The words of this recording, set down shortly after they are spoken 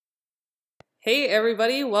Hey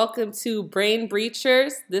everybody, welcome to Brain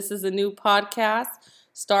Breachers. This is a new podcast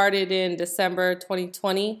started in December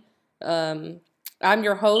 2020. I'm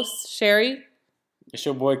your host, Sherry. It's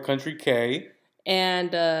your boy Country K.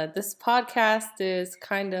 And this podcast is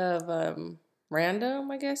kind of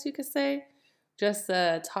random, I guess you could say. Just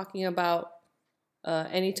talking about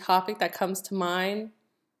any topic that comes to mind.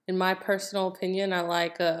 In my personal opinion, I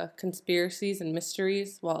like conspiracies and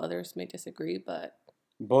mysteries, while others may disagree, but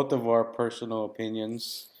Both of our personal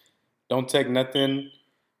opinions. Don't take nothing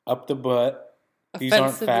up the butt. These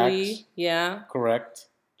aren't facts. offensively, yeah, Correct.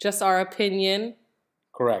 just our opinion.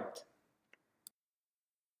 Correct.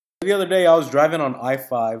 The other day I was driving on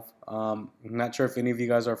I-5. I'm not sure if any of you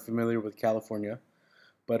guys are familiar with California,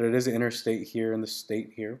 but it is an interstate here in the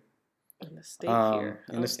state here. In the state here.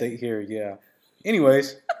 In the state here, yeah.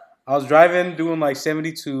 Anyways, I was driving doing like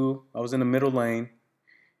 72. I was in the middle lane,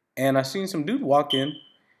 and I seen some dude walk in.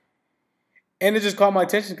 And it just caught my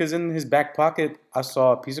attention because in his back pocket, I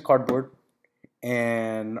saw a piece of cardboard,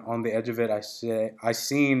 and on the edge of it, I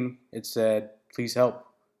seen it said, "Please help."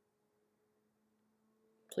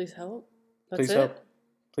 Please help. Please help.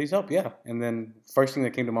 Please help. Yeah. And then first thing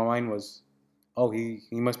that came to my mind was, oh, he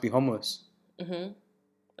must be homeless. Mm-hmm.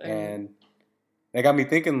 And that got me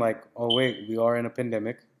thinking, like, oh wait, we are in a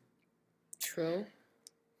pandemic. True.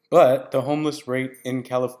 But the homeless rate in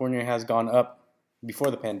California has gone up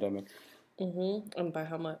before the pandemic. Mm-hmm. And by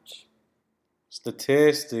how much?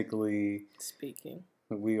 Statistically Speaking.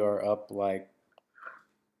 we are up like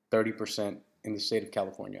 30% in the state of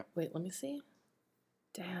California. Wait, let me see.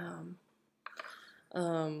 Damn.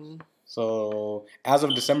 So as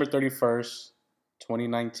of December 31st,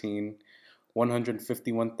 2019,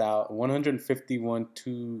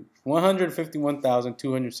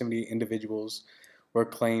 151,278 individuals were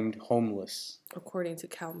claimed homeless. According to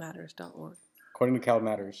calmatters.org. According to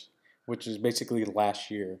CalMatters, which is basically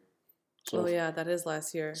last year. So that is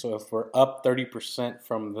last year. So if we're up 30%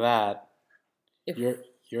 from that,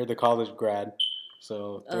 you're the college grad.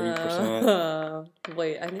 So 30%.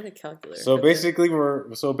 Wait, I need a calculator. So basically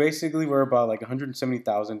we're about like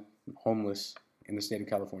 170,000 homeless in the state of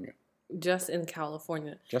California. Just in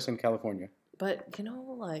California. Just in California. But I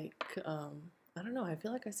don't know. I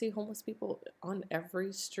feel like I see homeless people on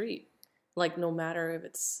every street. Like no matter if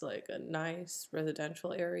it's like a nice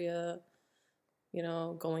residential area,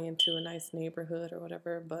 going into a nice neighborhood or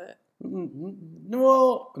whatever, but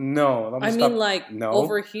No.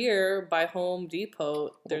 Over here by Home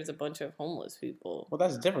Depot, there's a bunch of homeless people. Well,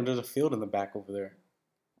 that's different. There's a field in the back over there.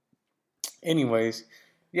 Anyways,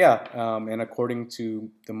 yeah, and according to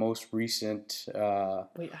the most recent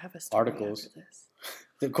wait, I have a story articles, after this.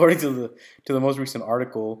 According to the most recent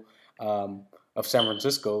article of San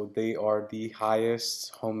Francisco, they are the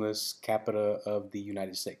highest homeless capita of the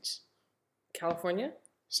United States. California?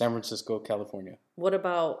 San Francisco, California. What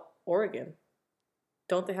about Oregon?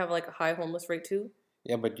 Don't they have like a high homeless rate too?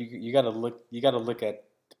 Yeah, but you gotta look at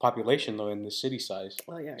the population though in the city size.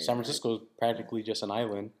 Oh yeah. San Francisco is practically just an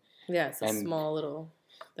island. Yeah, it's a small little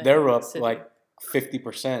thing. They're up like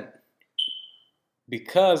 50%.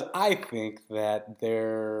 Because I think that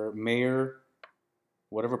their mayor,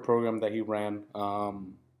 whatever program that he ran,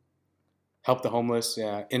 helped the homeless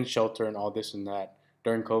in shelter and all this and that.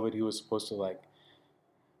 During COVID, he was supposed to like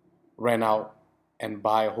rent out and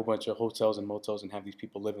buy a whole bunch of hotels and motels and have these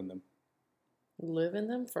people live in them. Live in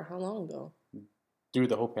them? For how long though? Through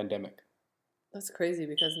the whole pandemic. That's crazy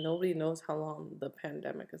because nobody knows how long the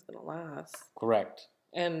pandemic is going to last. Correct.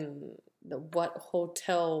 And what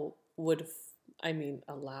hotel would,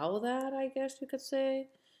 allow that, I guess you could say?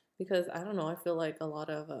 Because, I don't know, I feel like a lot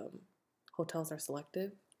of hotels are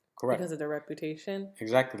selective. Correct. Because of their reputation.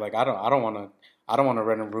 Exactly. Like I don't want to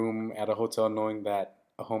rent a room at a hotel knowing that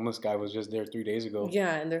a homeless guy was just there 3 days ago.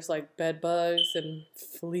 Yeah, and there's like bed bugs and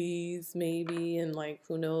fleas maybe, and like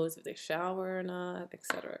who knows if they shower or not,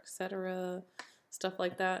 etc., stuff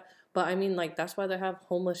like that. But that's why they have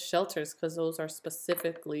homeless shelters, because those are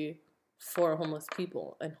specifically for homeless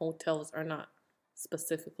people, and hotels are not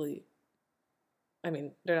specifically.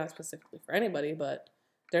 They're not specifically for anybody, but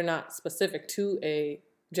they're not specific to a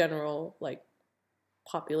general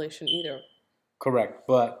population either. Correct.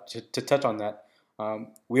 But to touch on that,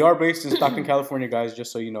 we are based in Stockton, California, guys,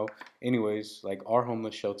 just so you know. Anyways, like our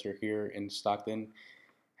homeless shelter here in Stockton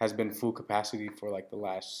has been full capacity for like the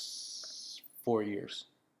last 4 years.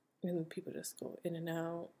 And people just go in and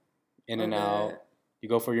out. In and out. You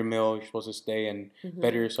go for your meal, you're supposed to stay and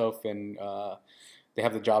better yourself, and they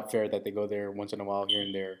have the job fair that they go there once in a while here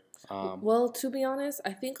and there. Well, to be honest,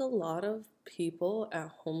 I think a lot of people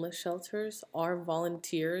at homeless shelters are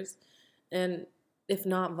volunteers, and if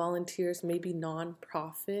not volunteers, maybe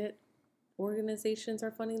non-profit organizations are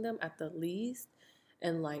funding them at the least,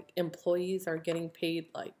 and like employees are getting paid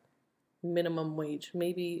like minimum wage.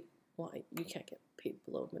 Maybe, well, you can't get paid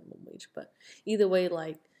below minimum wage, but either way,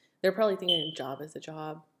 like they're probably thinking a job is a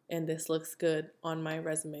job, and this looks good on my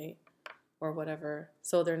resume or whatever.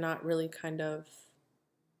 So they're not really kind of.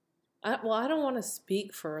 I don't want to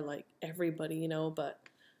speak for like everybody, you know, but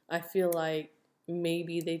I feel like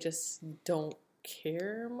maybe they just don't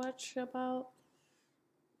care much about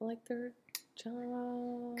like their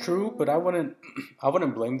job. True, but I wouldn't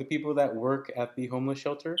blame the people that work at the homeless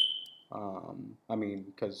shelter. I mean,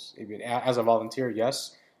 because as a volunteer,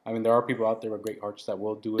 yes. I mean, there are people out there with great hearts that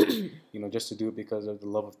will do it, just to do it because of the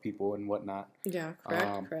love of people and whatnot. Yeah,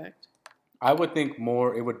 correct. I would think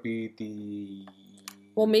more it would be the...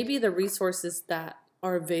 Well, maybe the resources that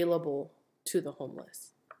are available to the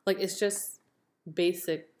homeless. Like, it's just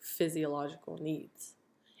basic physiological needs.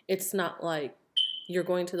 It's not like you're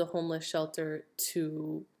going to the homeless shelter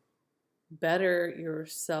to better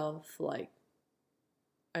yourself, like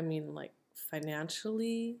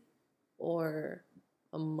financially or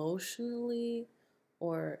emotionally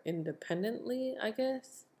or independently, I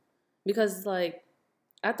guess. Because, like,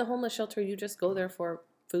 at the homeless shelter, you just go there for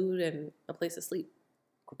food and a place to sleep.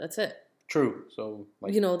 That's it. True. So,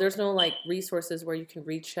 like, there's no, like, resources where you can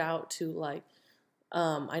reach out to, like,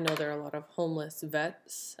 I know there are a lot of homeless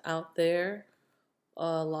vets out there,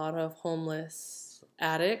 a lot of homeless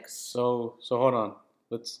addicts. So hold on.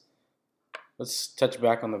 Let's touch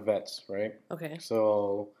back on the vets, right? Okay.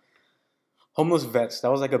 So, homeless vets, that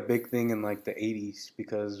was like a big thing in like the 80s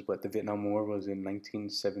because the Vietnam War was in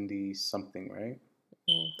 1970 something, right?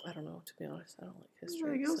 I don't know, to be honest. I don't like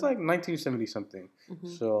history. It was like 1970 something. Mm-hmm.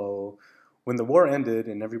 So when the war ended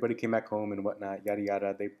and everybody came back home and whatnot, yada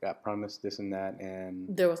yada, they got promised this and that, and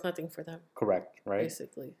there was nothing for them. Correct, right?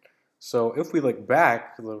 Basically. So if we look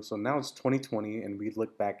back, so now it's 2020, and we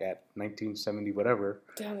look back at 1970 whatever.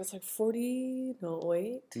 Damn, that's like 40. No,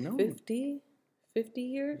 wait. No. 50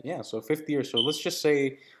 years. Yeah, so 50 years. So let's just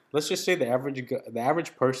say the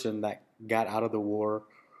average person that got out of the war.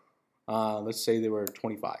 Let's say they were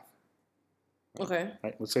 25. Okay.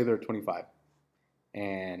 Right? Let's say they were 25.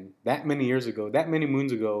 And that many years ago, that many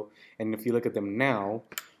moons ago, and if you look at them now,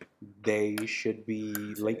 they should be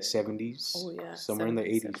late 70s. Oh, yeah. Somewhere 70s, in the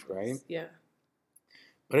 80s, 70s. Right? Yeah.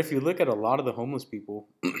 But if you look at a lot of the homeless people,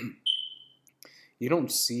 you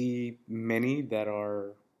don't see many that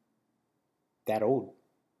are that old.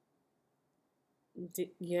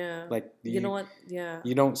 Yeah. Like you know what? Yeah.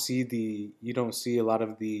 You don't see a lot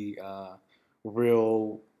of the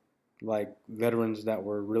real like veterans that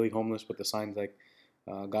were really homeless with the signs like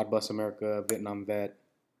God bless America, Vietnam vet,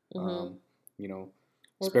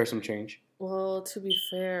 spare some change. Well, to be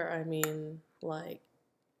fair, I mean, like,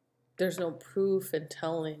 there's no proof in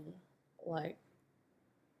telling, like,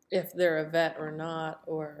 if they're a vet or not,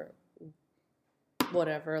 or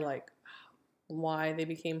whatever, like, why they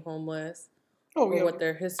became homeless. Or what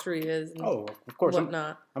their history is. And of course.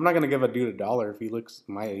 Whatnot. I'm not going to give a dude $1 if he looks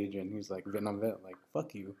my age and he's like Vietnam vet. Like,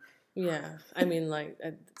 fuck you. Yeah. I mean, like,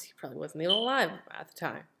 he probably wasn't even alive at the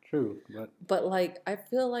time. True. But like, I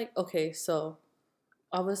feel like, okay, so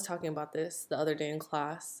I was talking about this the other day in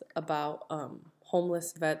class about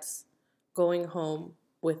homeless vets going home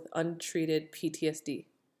with untreated PTSD.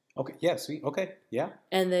 Okay. Yeah. See. Okay. Yeah.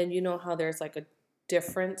 And then you know how there's like a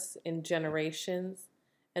difference in generations.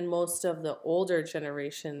 And most of the older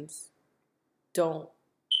generations don't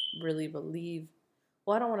really believe.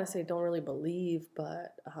 Well, I don't want to say don't really believe,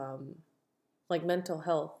 but like mental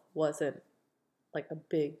health wasn't like a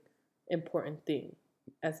big important thing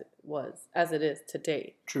as it is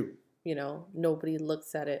today. True. Nobody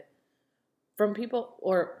looks at it from people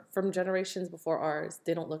or from generations before ours.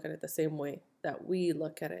 They don't look at it the same way that we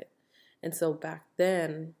look at it. And so back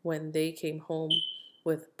then, when they came home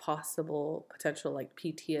with potential like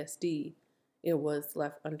PTSD, it was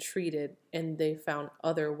left untreated, and they found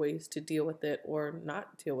other ways to deal with it or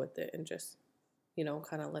not deal with it, and just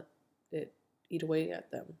kind of let it eat away at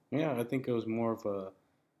them. Yeah, I think it was more of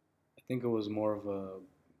a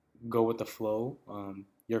go with the flow.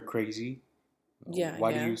 You're crazy.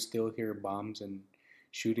 Why do you still hear bombs and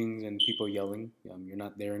shootings and people yelling? You're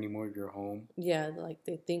not there anymore. You're home. Yeah, like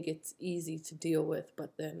they think it's easy to deal with,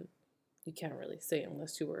 but then you can't really say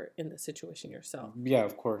unless you were in the situation yourself. Yeah,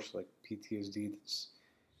 of course. Like PTSD, it's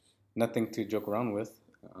nothing to joke around with.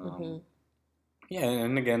 Yeah,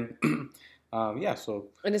 and again, so...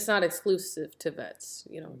 And it's not exclusive to vets,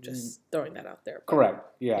 just throwing that out there. But, correct,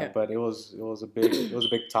 yeah, but it was a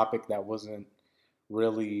big topic that wasn't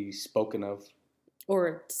really spoken of.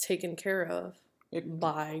 Or taken care of.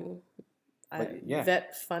 by yeah,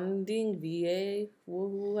 vet funding, VA,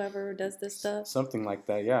 whoever does this stuff. something like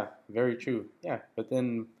that. Yeah, very true. Yeah, but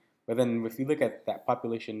then if you look at that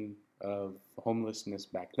population of homelessness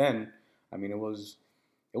back then, I mean, it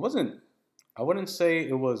wasn't. I wouldn't say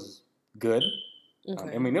it was good. I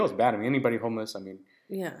Okay. mean, it was bad. I mean, anybody homeless. I mean,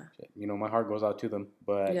 Yeah. my heart goes out to them.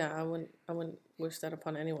 But Yeah, I wouldn't wish that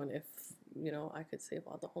upon anyone. If, I could save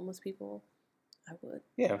all the homeless people, I would.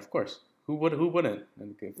 yeah, of course, who would? Who wouldn't?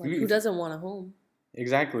 And Like, who doesn't want a home?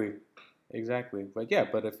 exactly, exactly. But yeah,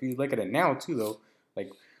 but if you look at it now too, though,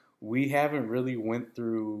 like we haven't really went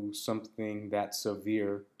through something that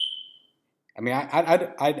severe. I mean,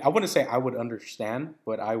 I wouldn't say I would understand,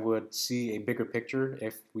 but I would see a bigger picture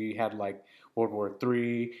if we had like World War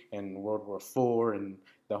III and World War IV and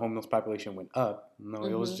the homeless population went up. No,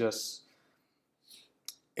 Mm-hmm. it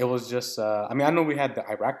was just. I mean, I know we had the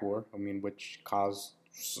Iraq War. I mean, which caused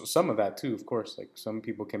some of that too. Of course, like some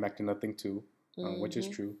people came back to nothing too, which is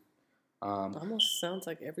Mm-hmm. true. Um, Almost sounds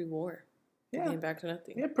like every war. They yeah, came back to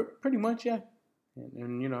nothing. yeah, pretty much, yeah.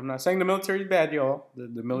 And I'm not saying the military is bad, y'all. The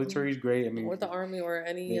Mm-hmm. military is great. I mean, Or the army or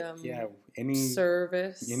any yeah, any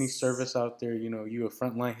service. service out there, you a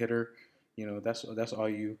frontline hitter, that's all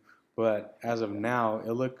you. But as of now,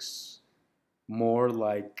 it looks more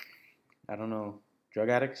like I don't know, drug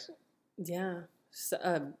addicts. Yeah.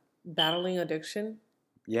 Battling addiction,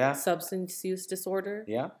 Yeah, substance use disorder,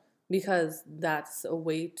 yeah. because that's a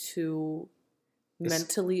way to It's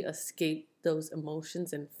mentally escape those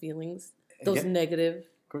emotions and feelings, those yeah, negative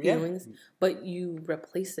yeah, feelings, but you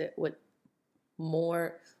replace it with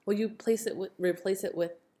more, well, you replace it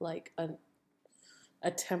with like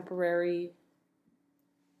a temporary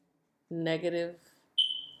negative,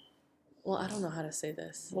 well, I don't know how to say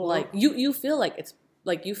this. Like well, you feel like it's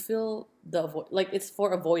like you feel like it's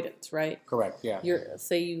for avoidance, right? correct, yeah,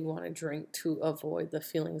 Say you want to drink to avoid the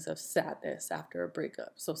feelings of sadness after a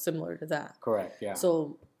breakup. So similar to that. correct, yeah,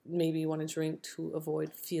 So maybe you want to drink to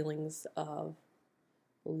avoid feelings of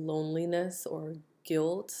loneliness or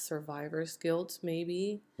guilt, survivor's guilt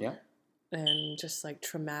maybe, yeah, and just like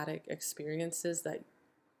traumatic experiences that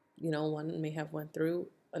one may have went through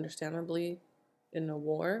understandably in a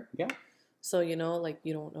war. yeah. So, like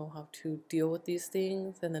you don't know how to deal with these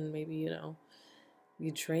things. And then maybe,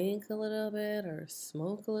 you drink a little bit or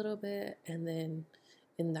smoke a little bit. And then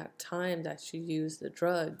in that time that you use the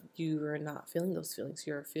drug, you are not feeling those feelings.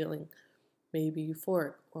 You're feeling maybe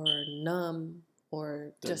euphoric or numb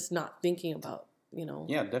or The, just not thinking about.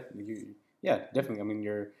 Yeah, definitely. Yeah, definitely. I mean,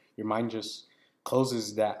 your mind just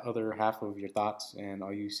closes that other half of your thoughts, and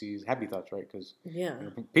all you see is happy thoughts, right? Because Yeah.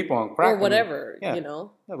 people on Or crack. I mean, whatever, yeah,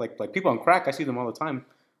 yeah, like people on crack. I see them all the time.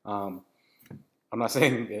 Um, I'm not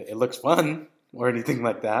saying it looks fun or anything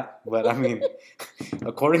like that, but I mean,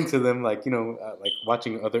 according to them, like like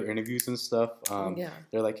watching other interviews and stuff, Yeah.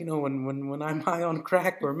 they're like, when I'm high on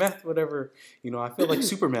crack or meth, whatever, I feel like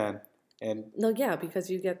Superman. And No, yeah, because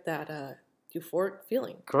you get that euphoric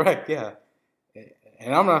feeling. correct, yeah.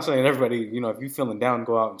 And I'm not saying everybody, if you're feeling down,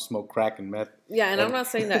 go out and smoke crack and meth. Yeah, and I'm And not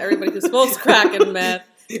saying that everybody who smokes crack and meth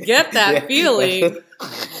get that feeling.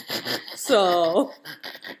 So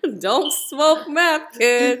don't smoke meth,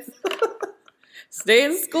 kids. Stay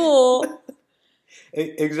in school.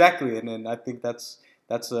 Exactly, and then I think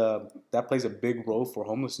that plays a big role for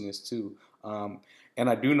homelessness too. And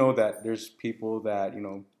I do know that there's people that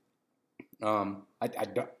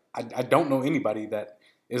I don't know anybody that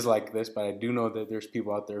is like this, but I do know that there's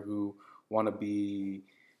people out there who want to be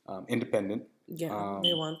independent. Yeah,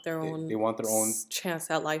 they want their They own want their own chance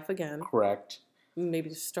at life again. correct. Maybe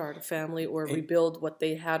to start a family or E- rebuild what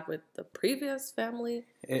they had with the previous family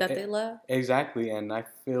that they left. Exactly, and I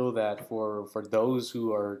feel that for those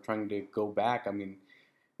who are trying to go back, I mean,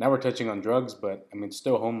 now we're touching on drugs, but I mean,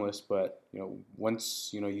 still homeless. But once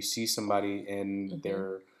you see somebody in Mm-hmm.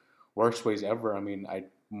 their worst ways ever, I mean, I'm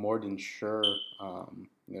more than sure,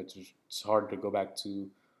 it's hard to go back to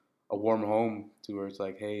a warm home to where it's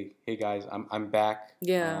like, hey guys, I'm back.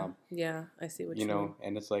 Yeah, yeah, I see what you mean.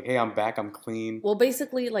 And it's like, hey, I'm back, I'm clean. Well,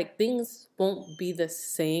 basically, like things won't be the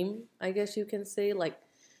same, I guess you can say. Like,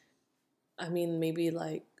 I mean, maybe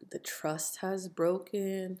like the trust has broken.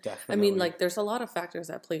 I mean, Definitely. like there's a lot of factors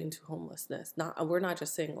that play into homelessness. We're not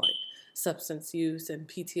just saying like substance use and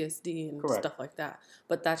PTSD and Correct. stuff like that,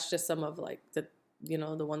 but that's just some of like the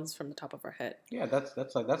ones from the top of our head. Yeah,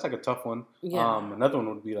 that's like a tough one. Yeah. Another one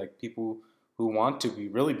would be like people who want to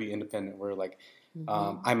really be independent, where like,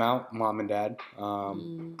 Mm-hmm. I'm out, mom and dad.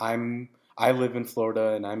 I live in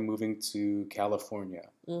Florida and I'm moving to California.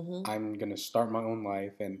 Mm-hmm. I'm gonna start my own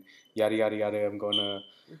life and yada yada yada. I'm gonna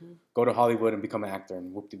Mm-hmm. go to Hollywood and become an actor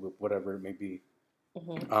and whoop de whoop, whatever it may be.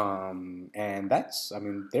 And that's, I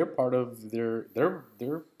mean, they're part of they're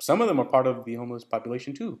some of them are part of the homeless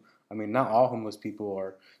population too. I mean, not all homeless people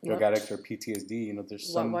are drug What? addicts or PTSD. You know, there's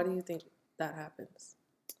some. Why do you think that happens?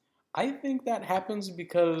 I think that happens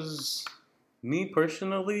because me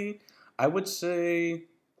personally, I would say,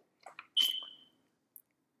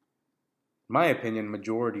 my opinion,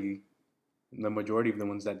 the majority of the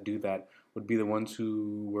ones that do that would be the ones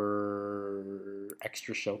who were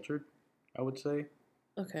extra sheltered, I would say.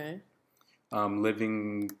 Okay.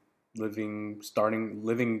 Living, living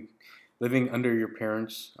under your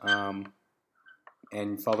parents,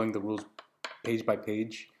 and following the rules page by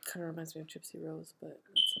page. Kind of reminds me of Gypsy Rose, but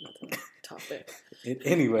that's another topic.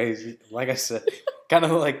 Anyways, like I said, kind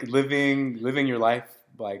of like living your life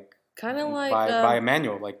like kind of like by a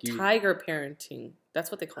manual, like you. Tiger parenting.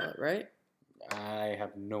 That's what they call it, right? I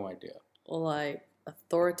have no idea. Like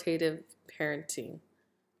authoritative parenting,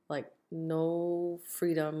 like no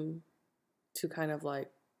freedom to kind of like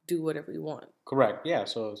do whatever you want. Correct. Yeah.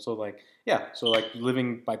 So like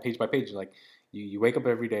living by page, like you wake up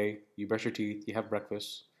every day, you brush your teeth, you have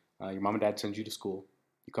breakfast, your mom and dad sends you to school,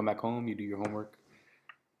 you come back home, you do your homework,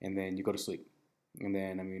 and then you go to sleep. And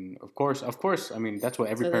then, I mean, of course, I mean, that's what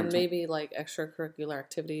every parent. So then maybe like extracurricular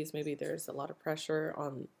activities, maybe there's a lot of pressure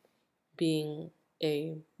on being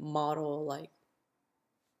a model like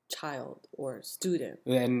child or student.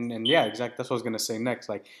 And yeah, exactly. That's what I was gonna say next.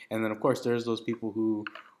 Like, and then of course there's those people who,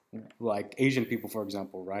 like Asian people, for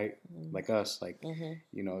example, right? Like us, like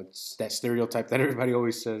you know, it's that stereotype that everybody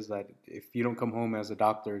always says that if you don't come home as a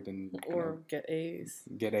doctor, then or get A's.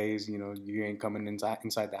 Get A's, you know, you ain't coming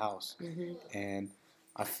inside the house. And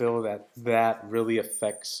I feel that really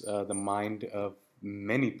affects the mind of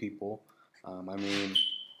many people. I mean,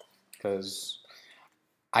 because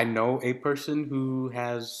I know a person who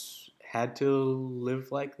has had to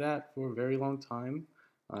live like that for a very long time.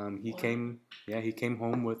 He came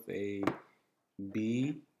home with a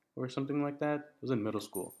B or something like that. It was in middle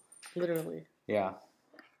school. Literally. Yeah.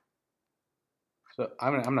 So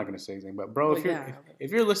I'm not gonna say anything, but bro,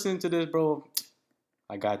 if you're listening to this, bro,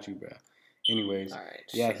 I got you, bro. Anyways, all right,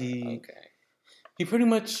 yeah, he pretty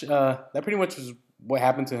much that pretty much was what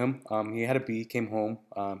happened to him. He had a B, came home,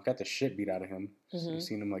 got the shit beat out of him. You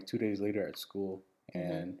seen him like 2 days later at school,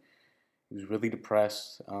 and he was really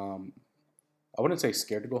depressed. I wouldn't say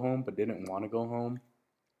scared to go home, but didn't want to go home.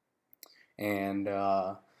 And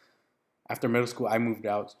after middle school, I moved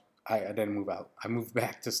out. I didn't move out. I moved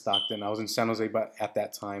back to Stockton. I was in San Jose at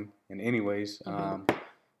that time. And anyways,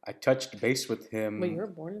 I touched base with him. Wait, you were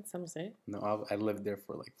born in San Jose? No, I lived there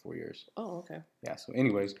for like 4 years. Oh, okay. Yeah, so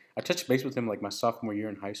anyways, I touched base with him like my sophomore year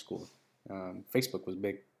in high school. Facebook was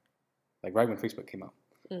big. Like right when Facebook came out.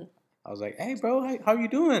 I was like, hey, bro, how you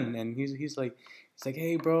doing? And he's like,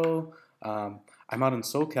 hey, bro, I'm out in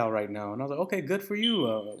SoCal right now. And I was like, okay, good for you.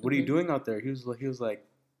 What are you doing out there? He was like,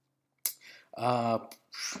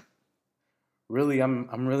 really,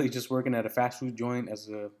 I'm really just working at a fast food joint as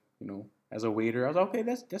a waiter. I was like, okay,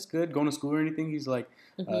 that's good. Going to school or anything? He's like,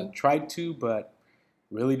 tried to, but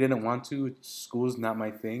really didn't want to. School's not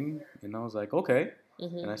my thing. And I was like, okay.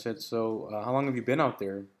 And I said, so how long have you been out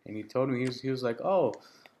there? And he told me, he was like, oh,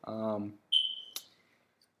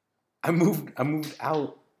 I moved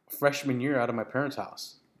out freshman year out of my parents'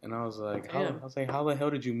 house. And I was like, how the hell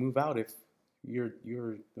did you move out if you're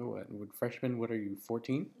what, freshman? What are you,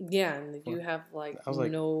 14? Yeah, and you have like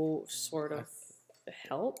no sort of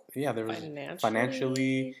help. Yeah, there was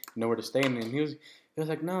financially nowhere to stay. And he was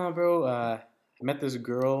like, nah, bro. I met this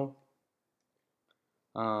girl.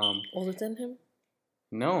 Older than him?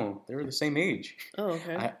 No, they were the same age. Oh,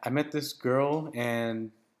 okay. I met this girl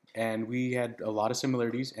and we had a lot of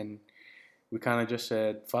similarities, and we kind of just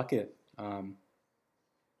said, fuck it.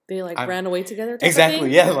 They ran away together.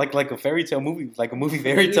 Exactly, yeah, like a fairy tale movie, like a movie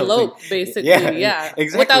fairy tale. Eloped, basically, yeah,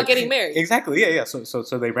 exactly. Without getting married. Exactly, yeah. So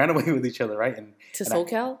they ran away with each other, right? And to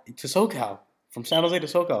SoCal. To SoCal, from San Jose to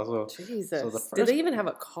SoCal. So Jesus, did they even have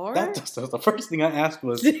a car? So the first thing I asked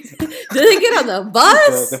was, did they get on the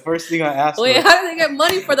bus? The first thing I asked. Wait, how did they get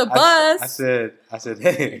money for the bus? I said,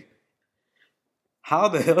 hey, how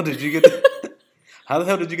the hell did you get to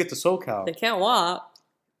SoCal? They can't walk.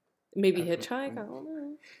 Maybe hitchhike. I don't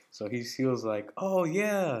know. So he was like, oh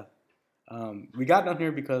yeah, we got down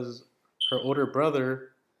here because her older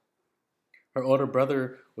brother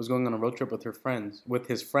was going on a road trip with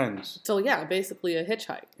his friends. So yeah, basically a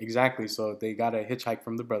hitchhike. Exactly. So they got a hitchhike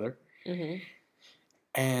from the brother.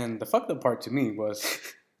 And the fucked up part to me was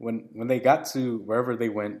when they got to wherever they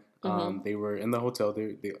went, they were in the hotel.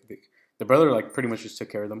 The brother like pretty much just took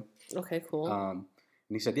care of them. Okay, cool. And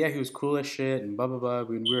he said, yeah, he was cool as shit and blah blah blah.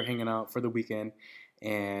 We were hanging out for the weekend,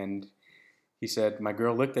 And he said, my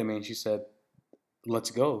girl looked at me and she said,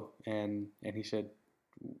 let's go. And he said,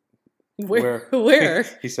 Where?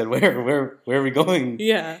 He said, where are we going?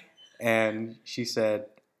 Yeah. And she said,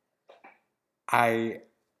 I'm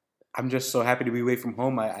just so happy to be away from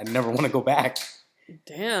home. I never want to go back.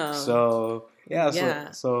 Damn. So yeah,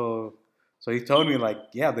 Yeah. so he told me like,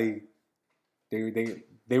 yeah, they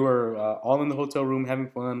were all in the hotel room having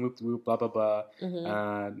fun, whoop whoop, blah blah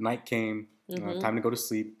blah. Night came, time to go to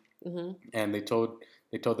sleep, and they told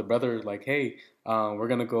the brother like, hey, we're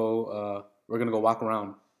gonna go walk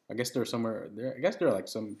around. I guess they're somewhere there. I guess they're like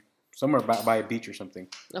somewhere by a beach or something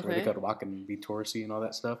where they could walk and be touristy and all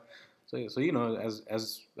that stuff. So you know,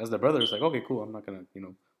 as the brother is like, okay, cool. I'm not gonna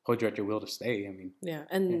hold you at your will to stay. I mean, yeah,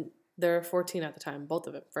 and they're 14 at the time, both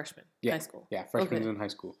of them freshmen, high school. Yeah, freshmen in high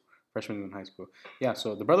school. Freshmen in high school. Yeah,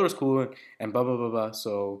 so the brother was cool and blah blah blah blah.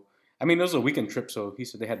 So I mean, it was a weekend trip. So he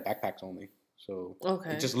said they had backpacks only. So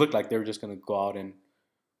it just looked like they were just gonna go out and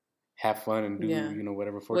have fun and do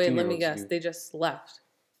whatever 14-year-olds do. Wait, let me guess. They just left,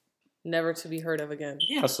 never to be heard of again.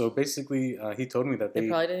 Yeah. So basically, he told me that they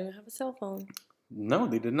probably didn't even have a cell phone. No,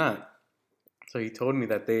 they did not. So he told me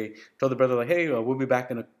that they told the brother like, hey, we'll be back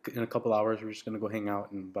in a couple hours. We're just gonna go hang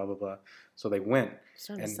out and blah blah blah. So they went. It's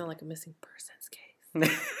starting to sound like a missing persons case.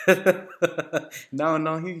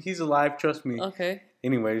 No, he's alive. Trust me. Okay.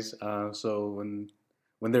 Anyways, so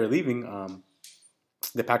when they're leaving,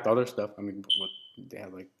 they packed all their stuff. I mean, they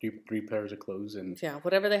had like three pairs of clothes and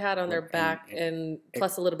whatever they had on their back and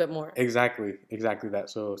plus a little bit more. Exactly that.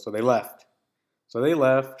 So they left.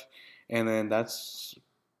 And then that's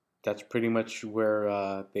pretty much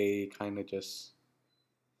where they kind of just...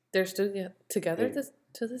 They're still together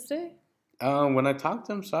to this day? When I talked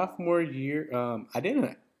to him sophomore year, I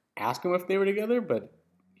didn't ask him if they were together, but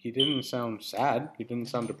he didn't sound sad. He didn't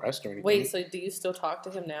sound depressed or anything. Wait, so do you still talk to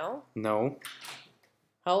him now? No.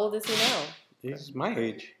 How old is he now? He's my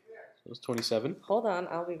age. So he's 27. Hold on,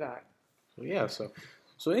 I'll be back. So yeah, so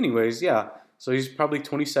anyways, yeah. So he's probably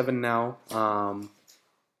 27 now.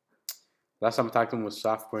 Last time I talked to him was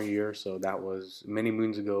sophomore year, so that was many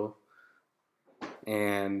moons ago.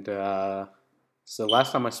 And so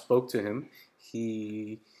last time I spoke to him,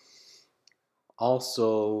 he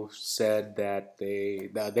also said that they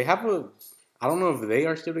have a... I don't know if they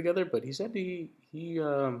are still together, but he said he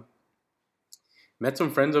met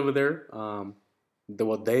some friends over there.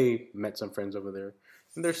 They met some friends over there,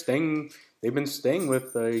 and they've been staying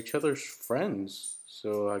with each other's friends.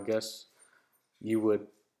 So I guess you would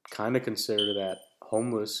kind of consider that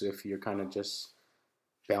homeless if you're kind of just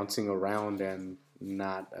bouncing around and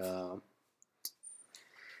not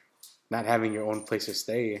having your own place to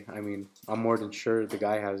stay. I mean, I'm more than sure the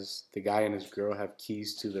guy and his girl have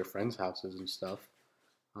keys to their friends' houses and stuff.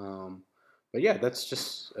 But yeah, that's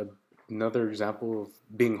just another example of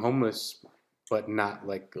being homeless, but not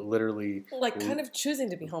like literally... Like kind of choosing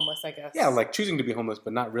to be homeless, I guess. Yeah, like choosing to be homeless,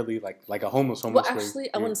 but not really like a homeless. Well,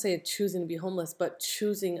 actually, I wouldn't say choosing to be homeless, but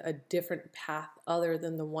choosing a different path other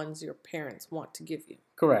than the ones your parents want to give you.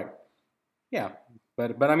 Correct. Yeah,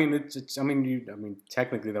 but I mean,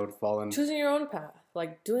 technically that would fall in... Choosing your own path,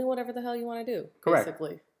 like doing whatever the hell you want to do. Correct.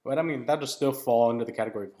 Basically. But I mean, that would still fall under the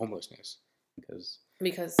category of homelessness because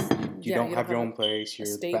you don't have your own place. You're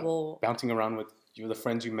stable, bouncing around with the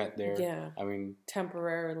friends you met there. Yeah. I mean,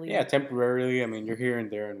 temporarily. Yeah, temporarily. I mean, you're here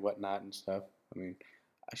and there and whatnot and stuff. I mean,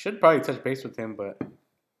 I should probably touch base with him, but...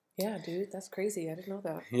 Yeah, dude, that's crazy. I didn't know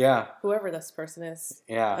that. Yeah. Whoever this person is.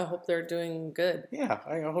 Yeah. I hope they're doing good. Yeah,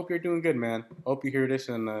 I hope you're doing good, man. Hope you hear this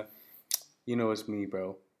and you know it's me,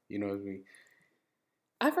 bro. You know it's me.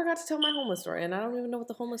 I forgot to tell my homeless story, and I don't even know what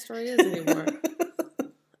the homeless story is anymore.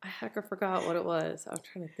 I hecker forgot what it was. I was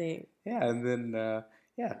trying to think. Yeah, and then,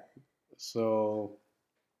 so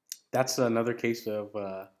that's another case of,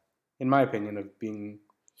 in my opinion, of being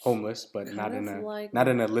homeless, but not in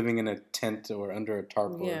a living in a tent or under a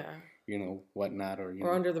tarp or whatnot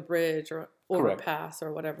or under the bridge or overpass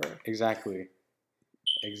or whatever. Exactly.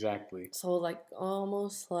 So like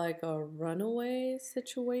almost like a runaway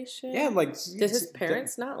situation. Yeah, like did his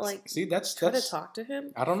parents not like try to talk to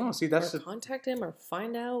him? I don't know. See, that's or contact him or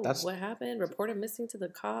find out what happened, report him missing to the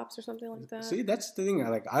cops or something like that. See, that's the thing.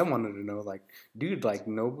 I wanted to know, like, dude, like,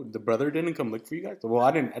 no, the brother didn't come look for you guys. Well,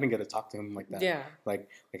 I didn't get to talk to him like that. Yeah. Like,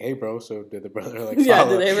 hey, bro. So did the brother did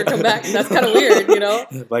they ever come back? That's kind of weird, you know.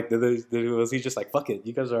 Like, was he just like, fuck it,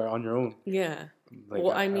 you guys are on your own? Yeah. Like,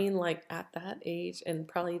 well, I mean, like, at that age, and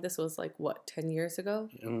probably this was, like, what, 10 years ago?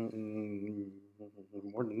 More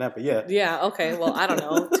than that, but yeah. Yeah, okay. Well, I don't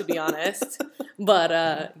know, to be honest.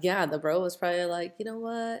 But, yeah, the bro was probably like, you know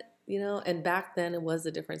what? and back then it was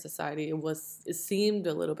a different society. It seemed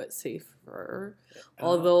a little bit safer, Uh,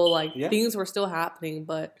 although like yeah. things were still happening,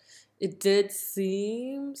 but it did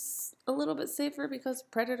seem a little bit safer because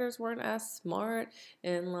predators weren't as smart,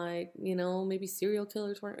 and like, maybe serial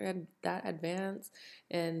killers weren't that advanced,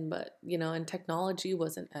 and technology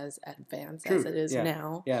wasn't as advanced as True. it is Yeah.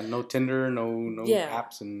 now. Yeah. No Tinder, no Yeah.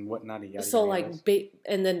 apps and whatnot. Yada, So yada, like, yada.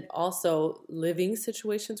 and then also living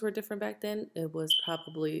situations were different back then. It was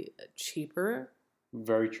probably cheaper.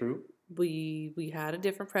 Very true. We had a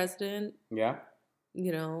different president, Yeah.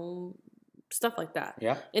 stuff like that.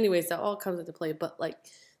 Yeah. Anyways, that all comes into play. But like,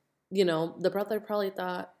 the brother probably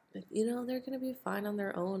thought, they're gonna be fine on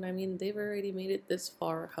their own. I mean, they've already made it this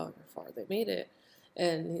far, however far they made it.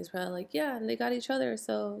 And he's probably like, yeah, and they got each other,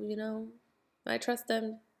 so I trust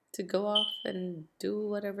them to go off and do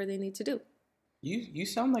whatever they need to do. You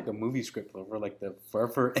sound like a movie script over like the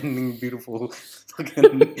forever ending beautiful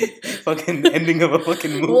fucking ending of a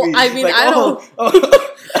fucking movie. Well, I mean, like, I don't.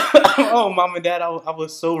 Oh, mom and dad, I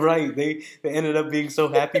was so right. They ended up being so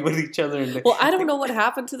happy with each other. And Well, I don't know what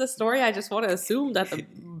happened to the story. I just want to assume that the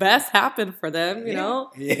best happened for them. Yeah.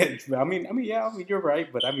 I mean, you're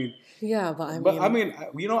right, but I mean, yeah, but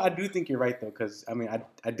I do think you're right though, because I mean,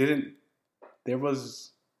 I didn't. There was.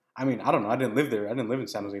 I mean, I don't know. I didn't live there. I didn't live in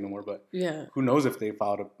San Jose no more. But yeah, who knows if they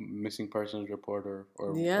filed a missing persons report or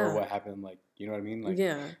Yeah. what happened? Like, you know what I mean? Like,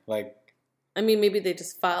 yeah. Like, I mean, maybe they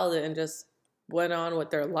just filed it and just went on with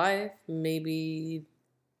their life. Maybe.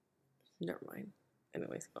 Never mind.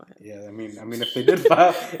 Anyways, go ahead. yeah. I mean, if they did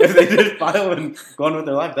file and go on with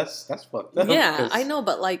their life, that's fucked up. Yeah, I know,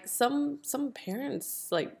 but like some parents,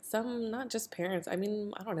 like some not just parents. I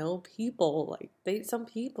mean, I don't know, people like some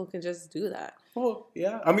people can just do that. Well,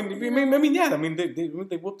 yeah. I mean, yeah. I mean,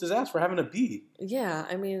 they whooped his ass for having a B. Yeah,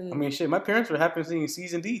 I mean, shit. My parents were happy seeing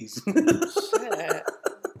C's and D's. shit.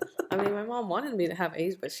 I mean, my mom wanted me to have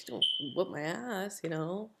A's, but she don't whoop my ass,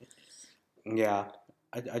 Yeah.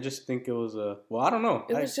 I just think it was I don't know.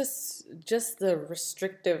 It was just the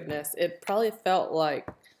restrictiveness. It probably felt like,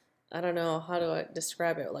 I don't know, how do I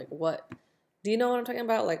describe it? Like what? Do you know what I'm talking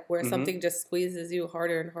about? Like where something just squeezes you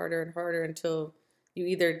harder and harder and harder until you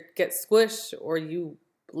either get squished or you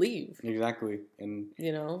leave. Exactly. And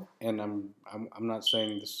and I'm not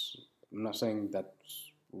saying this. I'm not saying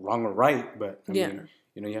that's wrong or right, but I mean,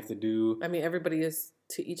 you have to do. I mean, everybody is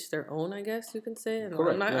to each their own, I guess you can say. And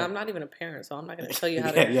correct, I'm not even a parent, so I'm not going to tell you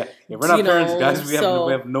how to. Yeah. We're not parents, guys. We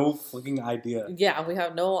have no fucking idea. Yeah, we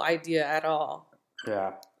have no idea at all.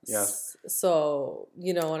 Yeah. Yes. So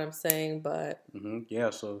you know what I'm saying, but yeah.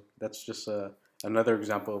 So that's just another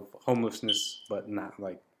example of homelessness, but not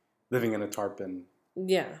like living in a tarp and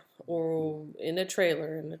or in a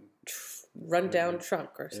trailer in a rundown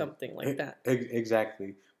truck or something like that.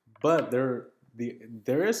 Exactly. But there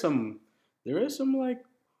is some like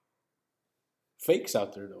fakes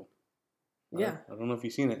out there though. Yeah. I don't know if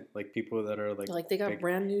you've seen it. Like people that are like they got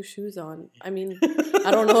brand new shoes on. I mean,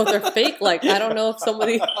 I don't know if they're fake. Like, I don't know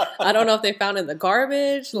if they found in the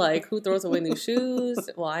garbage. Like, who throws away new shoes?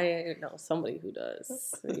 Well, I know somebody who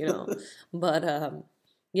does, But,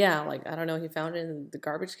 yeah, like, I don't know. He found it in the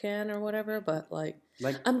garbage can or whatever. But, like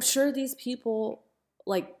I'm sure these people,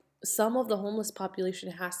 like, some of the homeless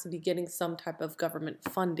population has to be getting some type of government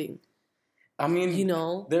funding. I mean,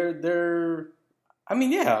 they're. I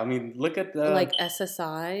mean, yeah. I mean, look at the like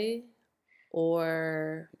SSI,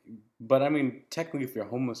 or. But I mean, technically, if you're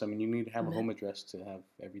homeless, I mean, you need to have a home address to have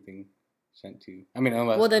everything sent to you. I mean,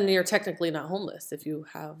 unless. Well, then you're technically not homeless if you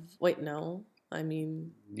have. Wait, no. I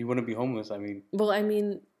mean. You wouldn't be homeless. I mean. Well, I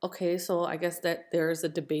mean, okay, so I guess that there's a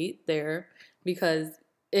debate there because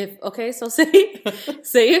so say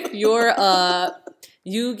if you're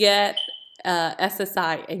you get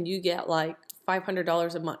SSI and you get like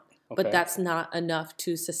 $500 a month. Okay. But that's not enough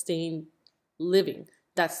to sustain living.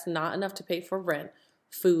 That's not enough to pay for rent,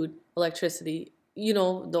 food, electricity,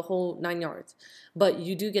 the whole 9 yards. But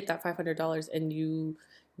you do get that $500 and you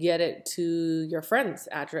get it to your friend's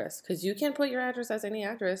address because you can't put your address as any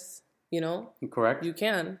address, Correct. You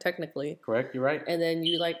can, technically. Correct, you're right. And then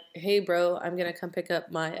you like, hey, bro, I'm going to come pick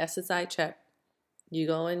up my SSI check. You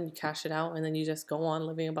go in, you cash it out, and then you just go on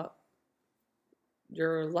living about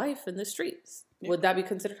your life in the streets. Yeah. Would that be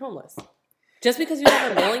considered homeless? Just because you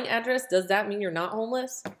have a mailing address, does that mean you're not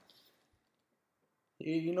homeless?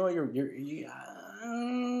 You know,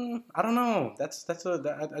 I don't know.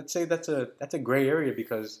 I'd say that's a gray area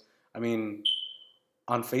because I mean,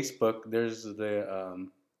 on Facebook there's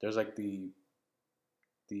like the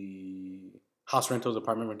house rentals,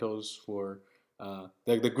 apartment rentals for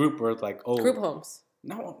the group where it's like group homes.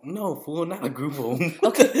 No, fool, not a group home.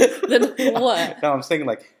 Okay, then what? No, I'm saying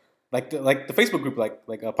like like the Facebook group,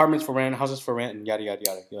 like apartments for rent, houses for rent, and yada yada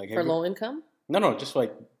yada. You're like, For low income? No, just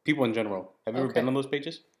like people in general. Have you ever been on those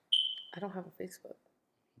pages? I don't have a Facebook.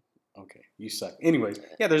 Okay, you suck. Anyways,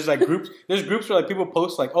 yeah, there's like groups. There's groups where like people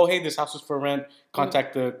post like, oh hey, this house is for rent.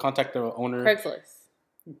 Contact the owner. Craigslist.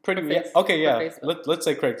 Pretty yeah. Okay, yeah. Let's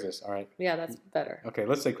say Craigslist. All right. Yeah, that's better. Okay,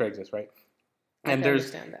 let's say Craigslist, right? And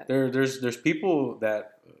understand that. there's people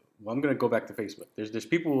that well, I'm gonna go back to Facebook. There's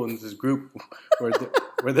people in this group where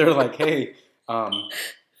they're like, hey, there's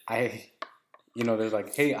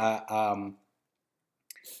like, hey, I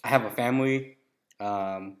have a family.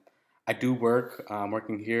 I do work. I'm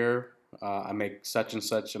working here. I make such and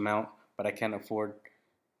such amount, but I can't afford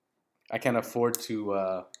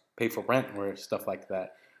to pay for rent or stuff like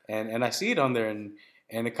that. And I see it on there, and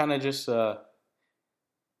it kind of just I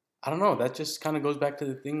don't know. That just kind of goes back to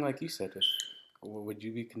the thing, like you said. Would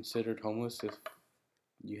you be considered homeless if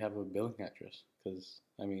you have a billing address? Because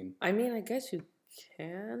I guess you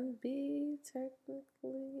can be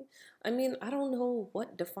technically. I don't know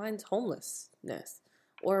what defines homelessness,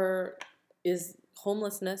 or is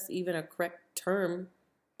homelessness even a correct term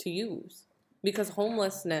to use? Because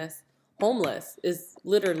homeless is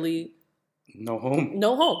literally no home.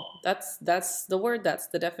 No home. That's the word. That's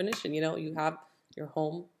the definition. You have your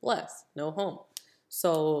homeless, no home.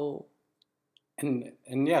 So. And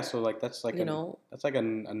yeah, so like that's like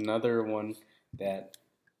another one that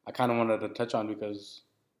I kind of wanted to touch on because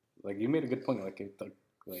like you made a good point. Like do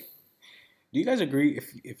you guys agree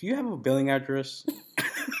if you have a billing address,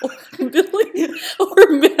 billing or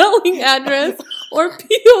mailing address or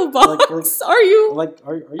PO box? Are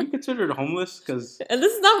you considered homeless? Because and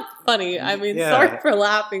this is not funny. Sorry for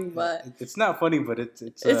laughing, but it's not funny. But it's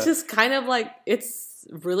just kind of like it's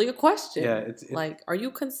really a question. Yeah, it's like, are you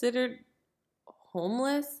considered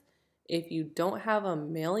homeless if you don't have a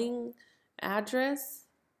mailing address?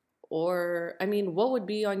 Or what would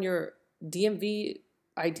be on your DMV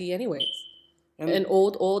ID anyways? An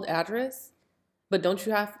old address? But don't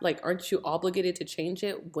you have aren't you obligated to change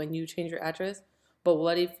it when you change your address? But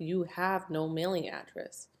what if you have no mailing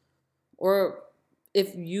address? Or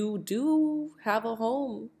if you do have a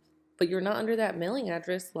home but you're not under that mailing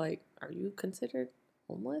address, are you considered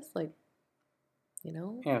homeless?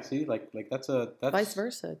 Yeah, see, like that's vice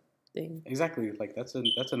versa thing. Exactly, like that's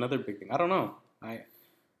another big thing. I don't know. I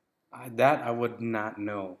would not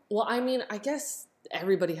know. Well, I guess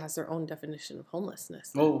everybody has their own definition of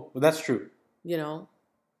homelessness. Oh, well, that's true.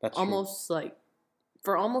 That's almost true.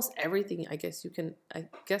 For almost everything, I guess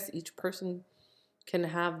each person can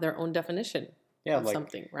have their own definition of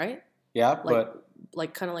something, right? Yeah, but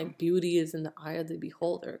kind of like beauty is in the eye of the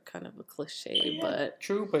beholder, kind of a cliche, but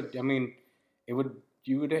true. But it would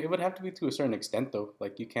have to be to a certain extent though.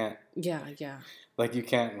 Like you can't. Yeah. Like you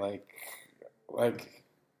can't like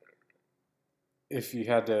if you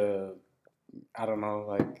had to. I don't know.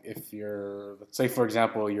 Like if let's say for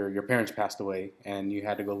example, your parents passed away and you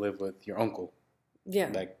had to go live with your uncle.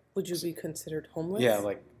 Yeah. Would you be considered homeless? Yeah.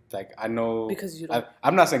 Like I know because you don't.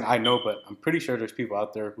 I'm not saying I know, but I'm pretty sure there's people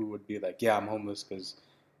out there who would be like, yeah, I'm homeless because.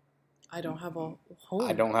 I don't have a home.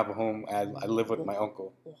 I don't have a home. I live with my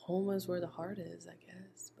uncle. Well, home is where the heart is, I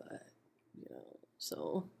guess. But,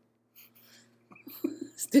 so.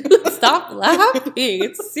 Dude, stop laughing.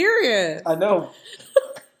 It's serious. I know.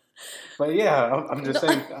 But yeah, I'm just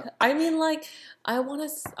saying. I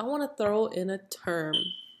want to throw in a term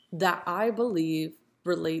that I believe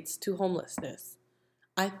relates to homelessness.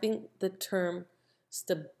 I think the term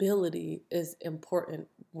stability is important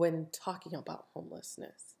when talking about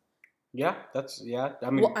homelessness. Yeah, what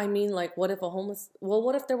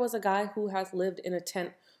if there was a guy who has lived in a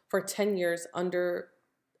tent for 10 years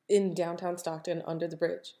in downtown Stockton under the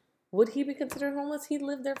bridge? Would he be considered homeless? He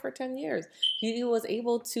lived there for 10 years. He was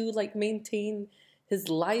able to maintain his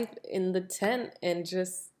life in the tent and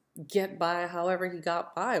just get by however he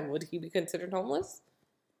got by. Would he be considered homeless?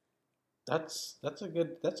 That's a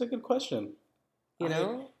good question.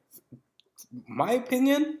 My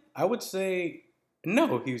opinion, I would say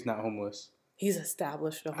no, he's not homeless. He's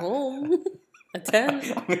established a home, a tent.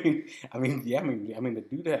 The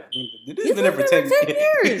dude's been there for 10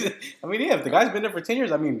 years. If the guy's been there for 10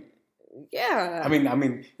 years, yeah.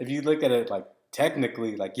 If you look at it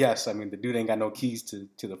technically, yes, the dude ain't got no keys to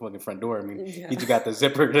the fucking front door. He just got the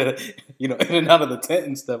zipper to, in and out of the tent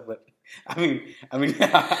and stuff. But I wouldn't.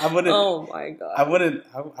 Oh my god. I wouldn't.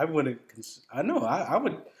 I wouldn't. I know. I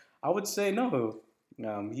would say no.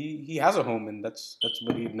 He has a home, and that's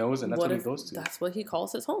what he knows, and that's what he goes to. That's what he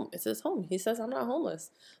calls his home? It's his home. He says, I'm not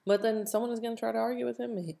homeless. But then someone is going to try to argue with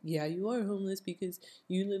him. Yeah, you are homeless because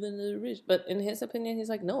you live under the bridge. But in his opinion, he's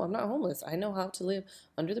like, no, I'm not homeless. I know how to live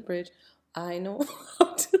under the bridge. I know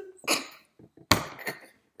how to...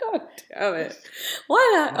 God damn it.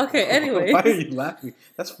 Why not? Okay, anyway. Why are you laughing?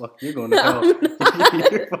 That's fuck. You're going to hell.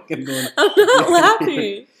 You're fucking going. I'm not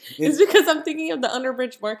laughing. It's because I'm thinking of the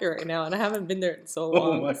Underbridge Market right now, and I haven't been there in so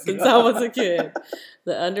long since I was a kid.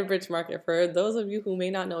 The Underbridge Market, for those of you who may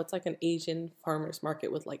not know, it's like an Asian farmer's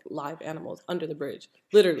market with like live animals under the bridge.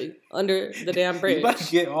 Literally, under the damn bridge. You about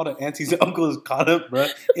to get all the aunties and uncles caught up, bro.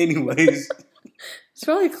 Anyways. It's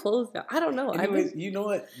probably closed now. I don't know. Anyways, you know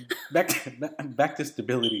what? Back to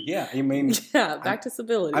stability. Yeah, I mean. Yeah, back to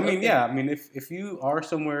stability. I mean, okay. Yeah. I mean, if you are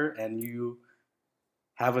somewhere and you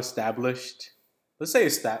have established, let's say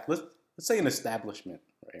an establishment,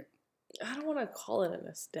 right? I don't want to call it an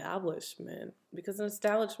establishment because an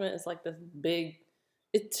establishment is like this big.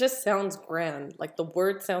 It just sounds grand. Like the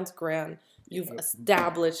word sounds grand. You've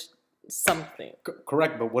established something.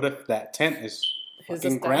 Correct, but what if that tent is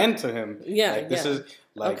fucking grand to him? Yeah, like this is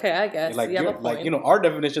like okay, I guess like you have a point. Like our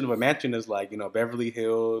definition of a mansion is like Beverly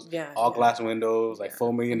Hills, all glass windows, like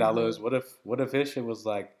 $4 million. What if his shit was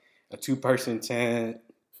like a 2-person tent?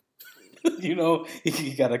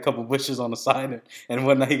 He got a couple bushes on the side and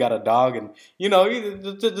whatnot. He got a dog, and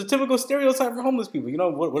the typical stereotype for homeless people.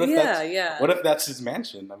 What if that's his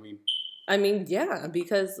mansion? I mean, yeah,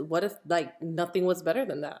 because what if like nothing was better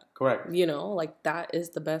than that? Correct. Like that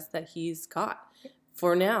is the best that he's got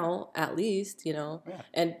for now, at least.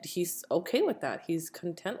 And he's okay with that. He's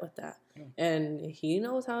content with that, and he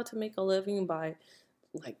knows how to make a living by,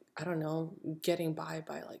 like, I don't know, getting by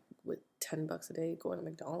like with $10 a day going to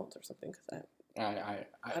McDonald's or something. Because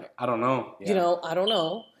I don't know. Yeah. I don't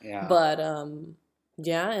know. Yeah. But and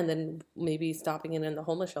then maybe stopping in the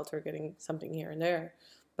homeless shelter, getting something here and there.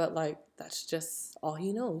 But like that's just all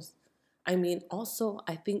he knows. I mean, also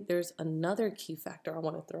I think there's another key factor I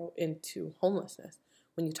want to throw into homelessness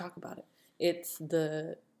when you talk about it. It's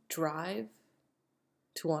the drive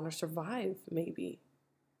to want to survive, maybe.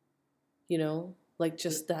 Like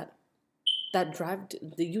just that drive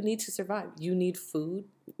that you need to survive. You need food,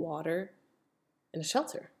 water, and a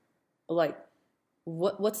shelter. Like,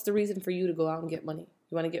 what's the reason for you to go out and get money?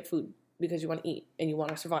 You want to get food because you want to eat and you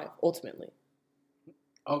want to survive, ultimately.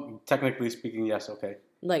 Oh, technically speaking, yes, okay.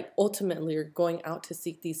 Like, ultimately, you're going out to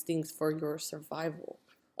seek these things for your survival.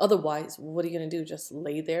 Otherwise, what are you going to do? Just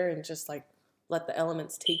lay there and just, like, let the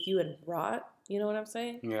elements take you and rot? You know what I'm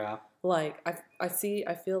saying? Yeah. Like, I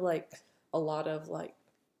feel like a lot of, like,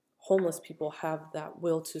 homeless people have that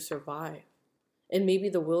will to survive. And maybe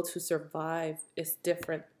the will to survive is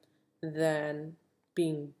different than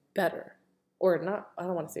being better. Or not, I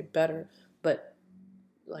don't want to say better, but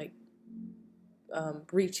like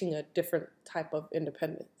reaching a different type of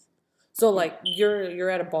independence. So like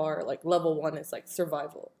you're at a bar, like level 1 is like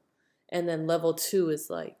survival. And then level 2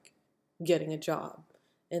 is like getting a job.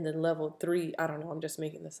 And then level 3, I don't know, I'm just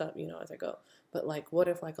making this up, as I go. But like, what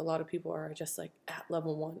if like a lot of people are just like at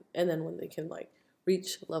level 1, and then when they can like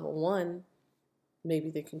reach level 1, maybe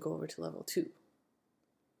they can go over to level 2.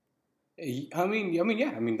 I mean,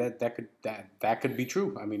 yeah. I mean that could be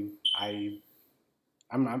true. I mean, I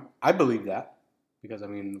believe that because I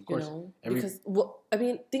mean, of course,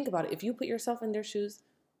 think about it. If you put yourself in their shoes,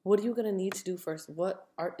 what are you gonna need to do first? What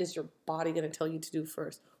is your body gonna tell you to do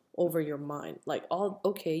first over your mind? Like,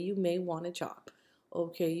 okay, you may want a job.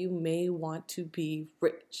 Okay, you may want to be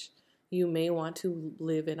rich. You may want to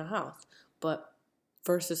live in a house. But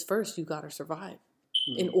first is first, you gotta survive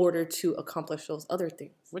in order to accomplish those other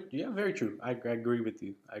things. Yeah, very true. I agree with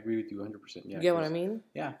you. I agree with you 100%. Yeah, you get what I mean?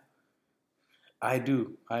 Yeah, I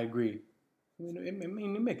do. I agree. I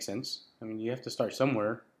mean, it makes sense. I mean, you have to start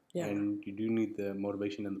somewhere, and you do need the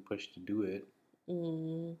motivation and the push to do it.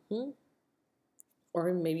 Mm-hmm.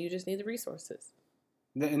 Or maybe you just need the resources.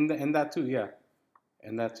 And that too, yeah.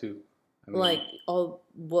 And that too. I mean, like,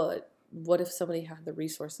 what if somebody had the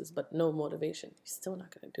resources but no motivation? He's still not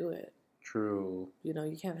going to do it. True.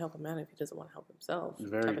 You can't help a man if he doesn't want to help himself.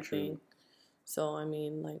 Very type of true. Thing. So, I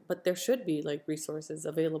mean, like, but there should be, like, resources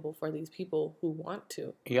available for these people who want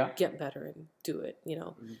to get better and do it,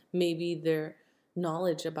 Mm-hmm. Maybe their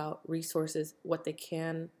knowledge about resources, what they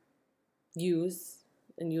can use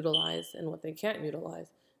and utilize and what they can't utilize.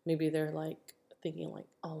 Maybe they're, like, thinking, like,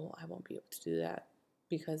 oh, I won't be able to do that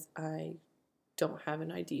because I don't have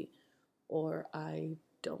an ID, or I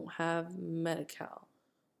don't have Medi-Cal,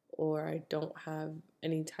 or I don't have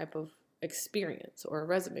any type of experience or a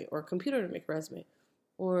resume or a computer to make a resume,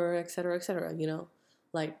 or et cetera,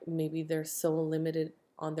 like maybe they're so limited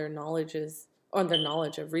on their knowledge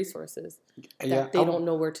of resources that they don't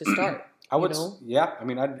know where to start. I would, know? yeah. I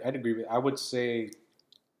mean, I'd agree with. I would say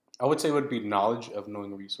it would be knowledge of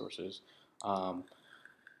knowing resources,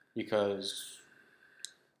 because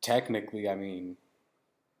technically,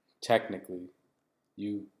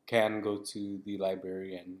 you can go to the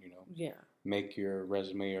library and Yeah. make your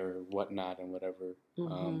resume or whatnot and whatever.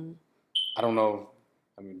 Mm-hmm. I don't know.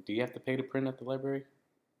 I mean, do you have to pay to print at the library?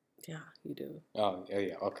 Yeah, you do. Oh,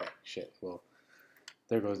 yeah. Okay. Shit. Well,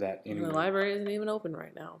 there goes that. Anyway. The library isn't even open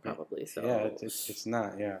right now, probably. So yeah, it's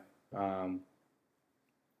not. Yeah.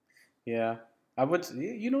 Yeah. I would.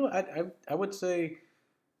 I would say.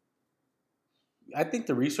 I think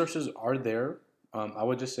the resources are there. I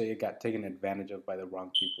would just say it got taken advantage of by the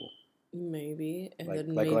wrong people. Maybe, and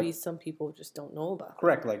then maybe some people just don't know about it.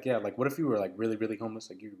 Correct. Like, yeah, like what if you were like really, really homeless,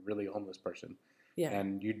 like you're really a homeless person,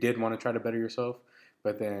 and you did want to try to better yourself,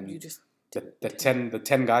 but then you just the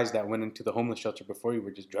 10 guys that went into the homeless shelter before you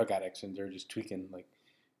were just drug addicts, and they're just tweaking like,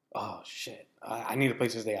 oh shit, I need a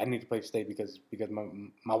place to stay. I need a place to stay because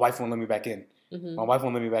my wife won't let me back in. Mm-hmm. My wife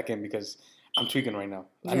won't let me back in because I'm tweaking right now.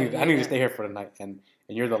 I need to stay here for the night, and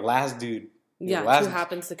you're the last dude. Who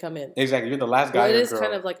happens to come in. Exactly. You're the last guy. Well, it is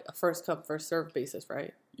kind of like a first come, first serve basis,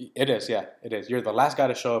 right? It is, yeah. It is. You're the last guy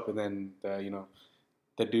to show up, and then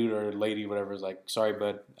the dude or lady, whatever, is like, sorry,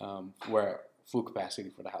 bud, we're at full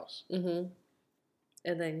capacity for the house. Mm-hmm.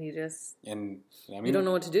 And then you just... And, you don't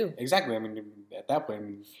know what to do. Exactly. I mean, at that point,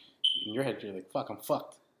 in your head, you're like, fuck, I'm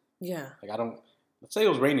fucked. Yeah. Like, let's say it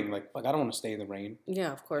was raining. Like, fuck, I don't want to stay in the rain.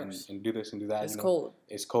 Yeah, of course. And do this and do that. It's cold.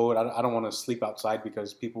 It's cold. I don't want to sleep outside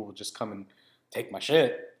because people will just come and take my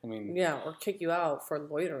shit. I mean, yeah, or kick you out for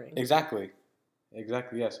loitering. Exactly.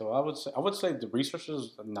 Yeah. So I would say the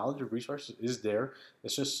resources, the knowledge of resources is there.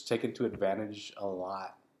 It's just taken to advantage a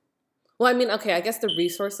lot. Well, I mean, okay, I guess the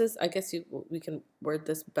resources. I guess we can word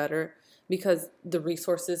this better because the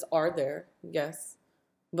resources are there, yes,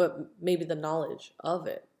 but maybe the knowledge of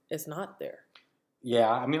it is not there. Yeah,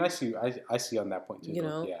 I mean, I see on that point too.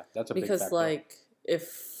 Yeah, that's a big factor. Because like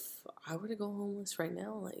if I were to go homeless right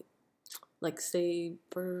now, like stay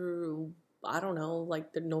for, I don't know,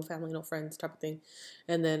 like the no family, no friends type of thing.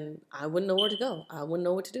 And then I wouldn't know where to go. I wouldn't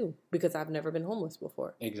know what to do because I've never been homeless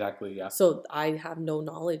before. Exactly, yeah. So I have no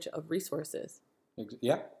knowledge of resources.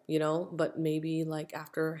 Yeah. But maybe like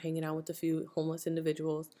after hanging out with a few homeless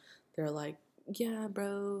individuals, they're like, yeah,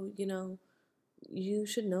 bro, you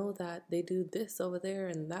should know that they do this over there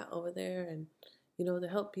and that over there. And, they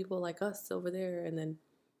help people like us over there. And then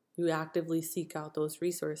you actively seek out those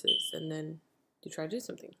resources, and then you try to do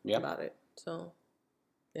something about it. So,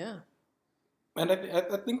 yeah. And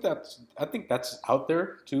I think that's out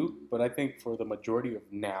there too. But I think for the majority of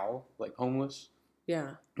now, like homeless,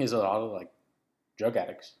 is a lot of like drug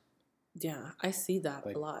addicts. Yeah, I see that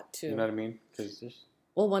a lot too. You know what I mean? Because I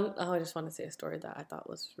just want to say a story that I thought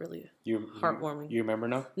was really heartwarming. You remember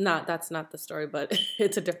now? That's not the story, but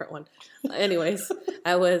it's a different one. Anyways,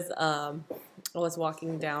 I was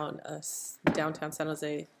walking down downtown San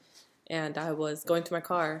Jose, and I was going to my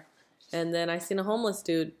car, and then I seen a homeless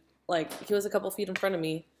dude. Like, he was a couple feet in front of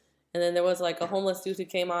me, and then there was like a homeless dude who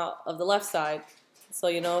came out of the left side, so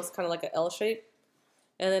it's kind of like an L shape,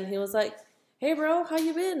 and then he was like, "Hey, bro, how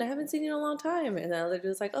you been? I haven't seen you in a long time." And the other dude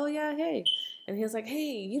was like, "Oh yeah, hey." And he was like,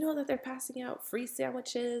 "Hey, you know that they're passing out free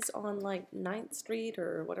sandwiches on like 9th Street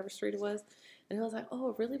or whatever street it was?" And he was like,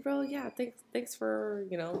 "Oh, really, bro? Yeah, thanks for,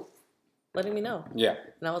 letting me know." Yeah.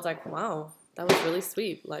 And I was like, "Wow, that was really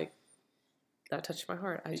sweet." Like, that touched my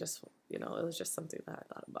heart. I just, it was just something that I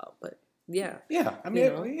thought about. But yeah. Yeah. I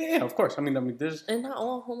mean, yeah, of course. I mean, there's... And not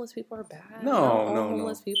all homeless people are bad. No, not all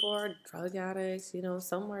homeless people are drug addicts.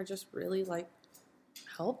 Some are just really like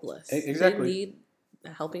helpless. Exactly. They need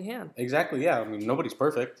a helping hand. Exactly. Yeah. I mean, nobody's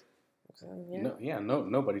perfect. Yeah.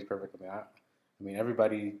 Nobody's perfect. I mean,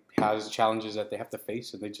 everybody has challenges that they have to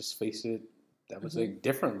face, and they just face it, I would say,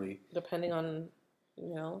 differently. Depending on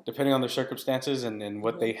their circumstances and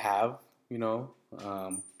what they have, for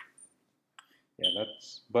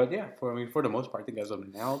the most part, I think as of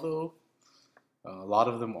now, though, a lot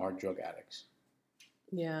of them are drug addicts.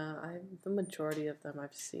 Yeah, the majority of them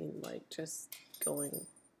I've seen, like, just going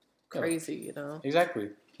crazy, Exactly.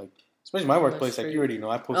 Like, especially my workplace, like you already know,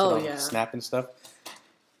 I posted on Snap and stuff.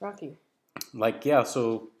 Rocky. Like, yeah,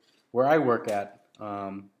 so where I work at,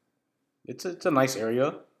 it's a nice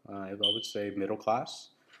area. I would say middle class.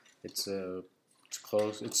 It's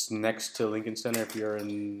close. It's next to Lincoln Center. If you're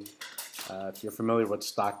familiar with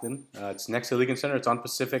Stockton, it's next to Lincoln Center. It's on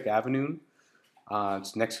Pacific Avenue.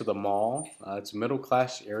 It's next to the mall. It's a middle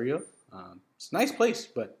class area. It's a nice place,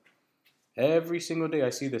 but Every single day, I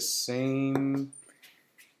see the same.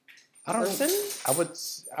 I don't person? know. I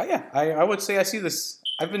would say I see this.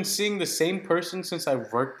 I've been seeing the same person since I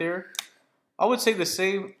worked there. I would say the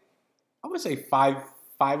same. I would say five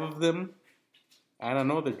of them. And I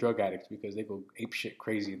know they're drug addicts because they go ape shit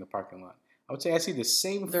crazy in the parking lot. I would say I see the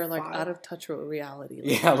same. They're like five. Out of touch with reality.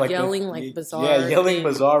 Like, yeah, like yelling like bizarre. Yeah, yelling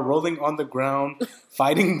bizarre, rolling on the ground,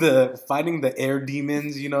 fighting the air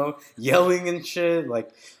demons. Yelling and shit.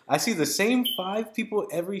 Like I see the same 5 people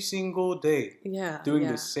every single day. Yeah, doing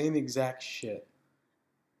the same exact shit.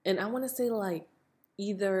 And I want to say like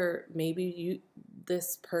either maybe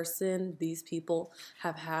these people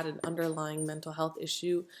have had an underlying mental health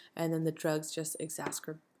issue, and then the drugs just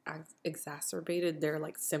exacerbated their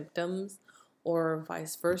like symptoms, or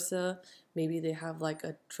vice versa. Maybe they have like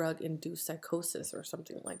a drug-induced psychosis or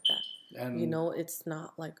something like that. And it's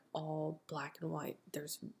not like all black and white.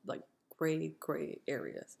 There's like gray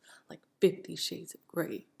areas, like 50 shades of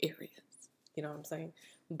gray areas. You know what I'm saying?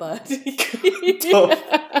 But that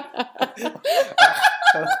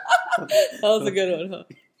was a good one, huh?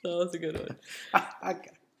 That was a good one.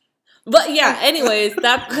 But yeah, anyways,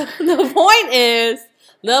 the point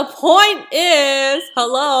is,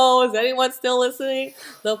 hello, is anyone still listening?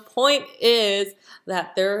 The point is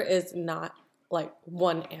that there is not like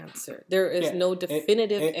one answer. There is no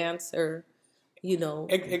definitive answer,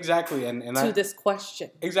 exactly, and to this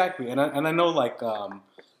question. Exactly, and I know like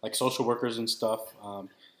social workers and stuff.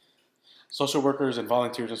 Social workers and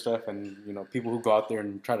volunteers and stuff, and people who go out there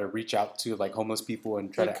and try to reach out to like homeless people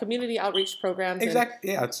and try to community outreach programs.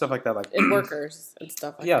 Exactly, and stuff like that, like and workers and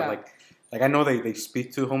stuff like that. Yeah, like I know they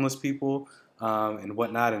speak to homeless people and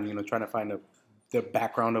whatnot, and trying to find the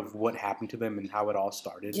background of what happened to them and how it all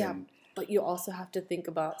started. Yeah, but you also have to think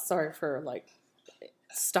about. Sorry for like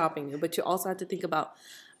stopping you, but you also have to think about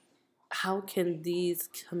how can these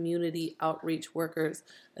community outreach workers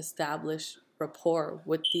establish rapport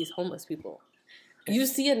with these homeless people. You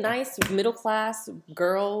see a nice middle class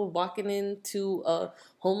girl walking into a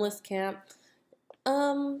homeless camp.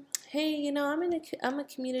 Hey, I'm a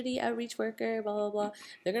community outreach worker, blah blah blah.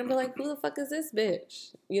 They're gonna be like, who the fuck is this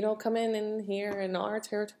bitch? Coming in here in our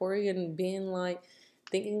territory and being like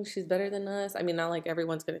thinking she's better than us. I mean, not like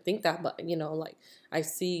everyone's gonna think that, but like I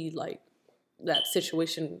see like that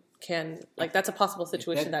situation that's a possible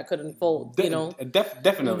situation that could unfold.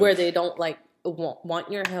 Definitely where they don't like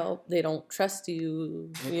want your help, they don't trust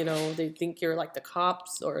you, they think you're like the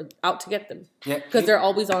cops or out to get them, because they're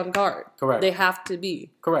always on guard. Correct, they have to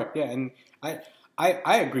be correct. Yeah, and I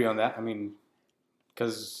agree on that. I mean,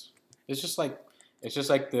 because it's just like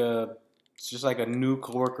a new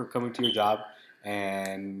coworker coming to your job,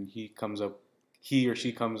 and he or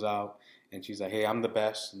she comes out and she's like, hey, I'm the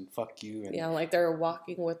best and fuck you. And like they're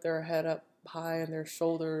walking with their head up high and their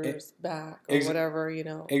shoulders back or whatever,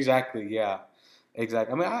 Exactly, yeah.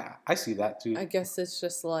 Exactly. I mean, I see that too. I guess it's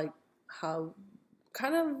just like how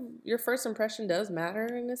kind of your first impression does matter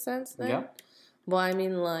in a sense then. Yeah. Well, I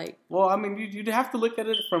mean, like... Well, I mean, you'd have to look at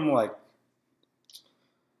it from, like...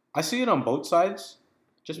 I see it on both sides.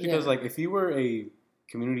 Just because, like, if you were a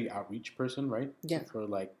community outreach person, right? Yeah. For,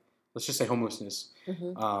 like, let's just say homelessness.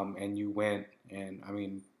 Mm-hmm. And you went, and, I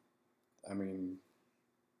mean... I'm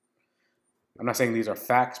not saying these are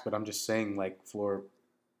facts, but I'm just saying, like, for...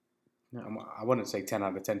 I wouldn't say 10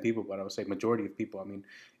 out of 10 people, but I would say majority of people. I mean,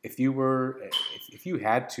 if you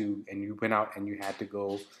had to, and you went out and you had to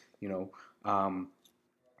go,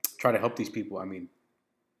 try to help these people, I mean...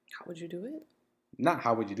 How would you do it? Not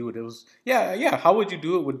how would you do it. It was, yeah. How would you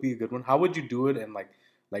do it would be a good one. How would you do it, and like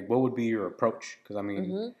what would be your approach? Because I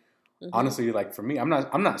mean, honestly, like for me, I'm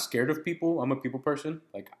not scared of people. I'm a people person.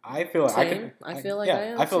 Like I feel like I feel like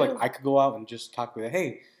I could go out and just talk with,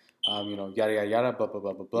 hey, yada yada yada, blah blah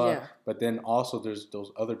blah blah blah. Yeah. But then also there's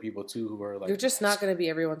those other people too who are like, you're just not going to be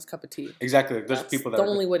everyone's cup of tea. Exactly. There's people that the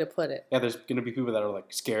only way to put it. Yeah, there's going to be people that are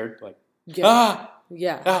like scared, like yeah.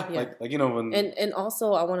 Like when... and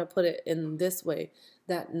also I want to put it in this way,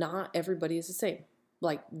 that not everybody is the same.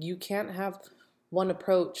 Like you can't have one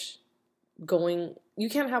approach with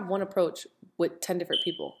 10 different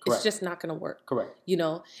people. Correct. It's just not going to work. Correct.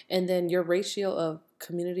 And then your ratio of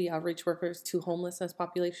community outreach workers to homelessness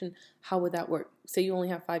population, how would that work? Say you only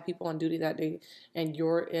have 5 people on duty that day and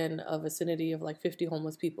you're in a vicinity of like 50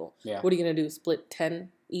 homeless people. Yeah. What are you going to do? Split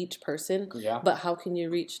 10 each person? Yeah. But how can you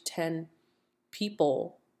reach 10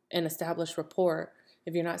 people and establish rapport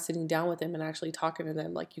if you're not sitting down with them and actually talking to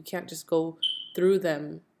them? Like you can't just go through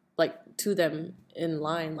them, like to them in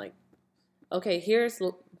line, like, okay, here's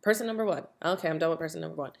person number 1. Okay, I'm done with person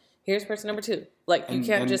number 1. Here's person number 2. Like you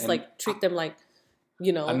can't just like treat them like,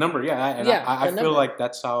 a number. Yeah. I feel like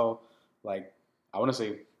that's how like, I want to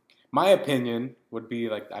say, my opinion would be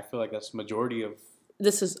like, I feel like that's majority of.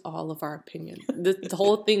 This is all of our opinion. The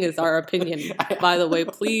whole thing is our opinion. By the way,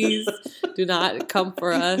 please do not come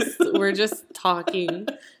for us. We're just talking,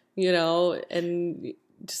 and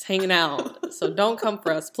just hanging out. So don't come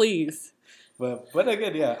for us, please. But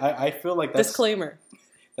again, yeah, I feel like disclaimer.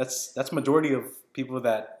 That's majority of people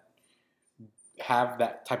that have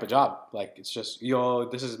that type of job. Like, it's just,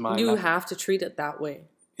 this is my. You have to treat it that way.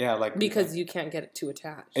 Yeah, like, because you can't get it too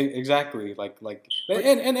attached. Exactly,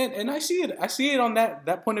 and I see it on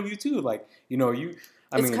that point of view too. Like,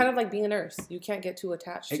 it's kind of like being a nurse. You can't get too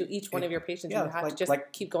attached to each one of your patients. Yeah, you have to just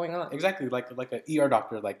keep going on. Exactly, like an ER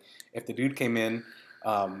doctor. Like, if the dude came in,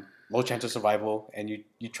 low chance of survival, and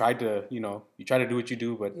you tried to do what you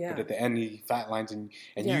do, but at the end he flatlines, and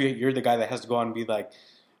you're the guy that has to go on and be like,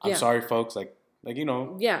 I'm sorry, folks,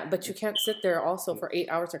 Yeah, but you can't sit there also for 8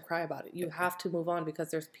 hours and cry about it. You have to move on because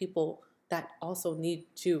there's people that also need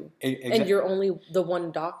you. And you're only the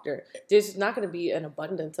one doctor. There's not going to be an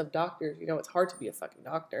abundance of doctors. It's hard to be a fucking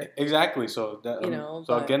doctor. Exactly. So that,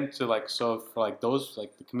 again, for those,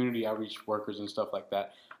 the community outreach workers and stuff like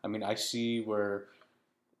that, I mean, I see where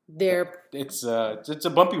it's a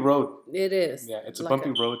bumpy road. It is. Yeah, it's a bumpy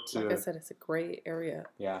road to. Like I said, it's a gray area.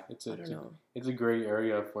 Yeah, it's a gray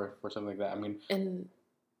area for something like that. I mean, and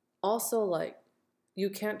also you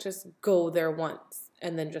can't just go there once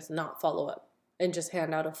and then just not follow up and just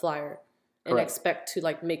hand out a flyer and expect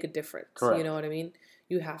to make a difference. Correct. You know what I mean?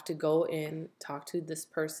 You have to go in, talk to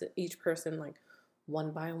each person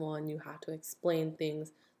one by one. You have to explain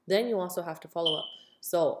things. Then you also have to follow up.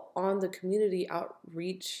 So on the community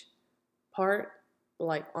outreach part,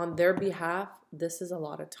 on their behalf, this is a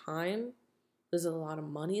lot of time. This is a lot of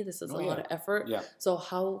money. This is a lot of effort. Yeah. So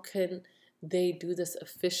how can they do this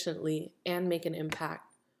efficiently and make an impact?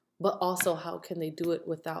 But also, how can they do it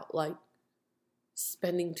without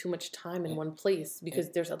spending too much time in one place? Because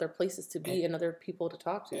there's other places to be and other people to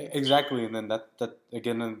talk to. Exactly. And then that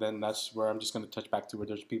again, and then that's where I'm just going to touch back to where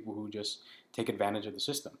there's people who just take advantage of the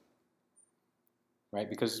system. Right,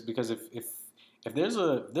 because if there's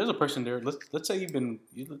a person there, let's say you've been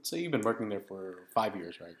working there for 5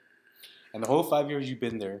 years, right? And the whole 5 years you've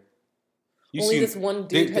been there, this one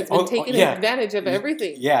dude has been taking advantage of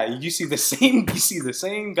everything. Yeah, you see the same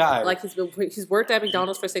guy. He's worked at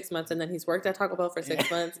McDonald's for 6 months, and then he's worked at Taco Bell for 6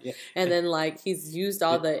 months, and then he's used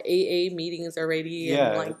all the AA meetings already,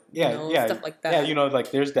 and stuff like that. Yeah,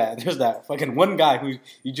 there's that fucking one guy who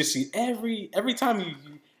you just see every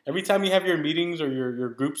time you have your meetings or your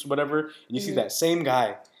groups, whatever, and you see that same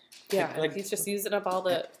guy. Yeah, he's just using up all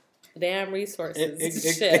the damn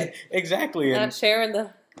resources. Shit. Exactly. Not sharing the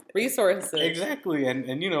resources. Exactly. And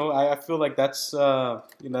I feel like that's,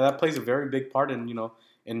 that plays a very big part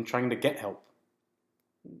in trying to get help.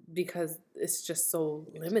 Because it's just so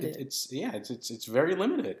limited. It's very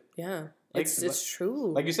limited. Yeah. It's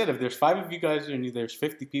true. Like you said, if there's 5 of you guys and there's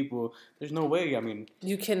 50 people, there's no way. I mean,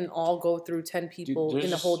 you can all go through 10 people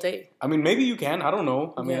in a whole day. I mean, maybe you can. I don't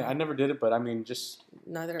know. I mean, I never did it, but I mean, just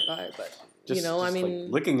neither have I. But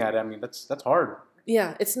looking at it, I mean, that's hard.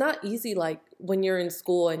 Yeah, it's not easy. When you're in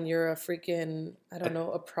school and you're a freaking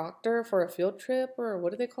a proctor for a field trip, or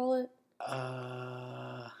what do they call it?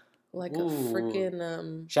 A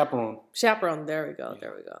freaking chaperone. Chaperone. There we go.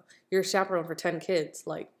 You're a chaperone for 10 kids.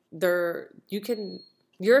 You're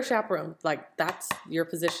a chaperone. That's your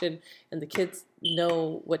position, and the kids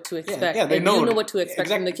know what to expect. Yeah, they know. You know what to expect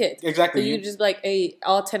from the kids. Exactly. So you just hey,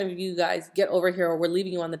 all 10 of you guys get over here, or we're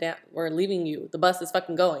leaving you we're leaving you. The bus is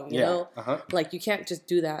fucking going. You know. Uh-huh. You can't just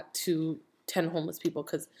do that to 10 homeless people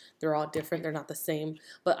because they're all different. They're not the same.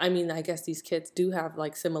 But I mean, I guess these kids do have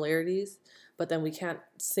similarities. But then we can't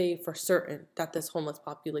say for certain that this homeless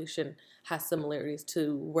population has similarities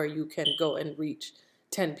to where you can go and reach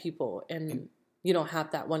 10 people and you don't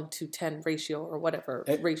have that 1-to-10 ratio or whatever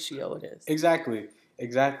ratio it is. Exactly.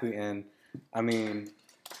 And I mean,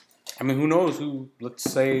 who knows let's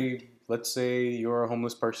say you're a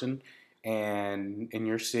homeless person and in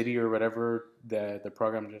your city or whatever, the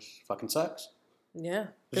program just fucking sucks. Yeah.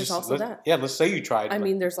 There's also that. Yeah. Let's say you tried. I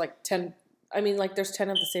mean, there's 10. I mean, there's 10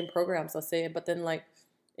 of the same programs, let's say, but then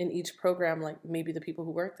in each program, maybe the people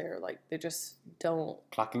who work there, they just don't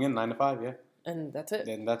clocking in 9 to 5. Yeah. And that's it.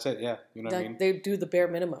 And that's it, yeah. You know what I mean? They do the bare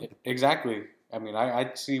minimum. Exactly. I mean,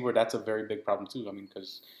 I see where that's a very big problem, too. I mean,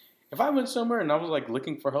 because if I went somewhere and I was,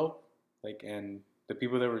 looking for help, and the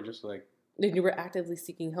people that were just, then you were actively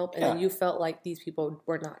seeking help, and then you felt like these people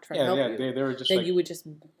were not trying to help you. Yeah, they were just then you would just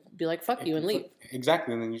be like, fuck you, and leave.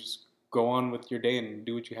 Exactly, and then you just go on with your day and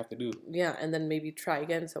do what you have to do. Yeah, and then maybe try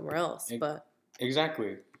again somewhere else, but...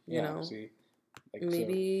 Exactly. You know? See, Like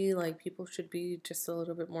maybe like people should be just a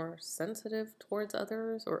little bit more sensitive towards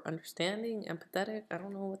others or understanding, empathetic. I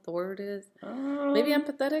don't know what the word is. Maybe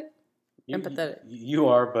empathetic. Empathetic. You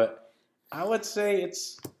are, but I would say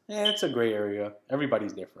it's a gray area.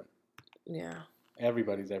 Everybody's different. Yeah.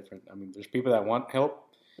 Everybody's different. I mean, there's people that want help.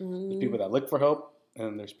 There's people that look for help,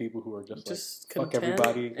 and there's people who are just like fuck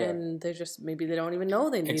everybody. Yeah. And they're just maybe they don't even know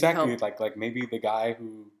they need exactly help. like maybe the guy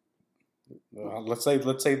who let's say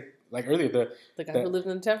like earlier the guy who lived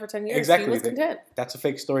in the tent for 10 years. Exactly, he was content. That's a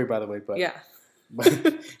fake story, by the way. But yeah.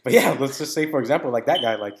 but yeah, let's just say, for example, like that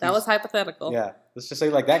guy, like that was hypothetical. Yeah, let's just say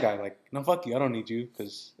like that guy, like, no, fuck you, I don't need you,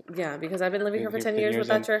 because I've been living here for 10 years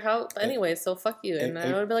without your help anyway, so fuck you. And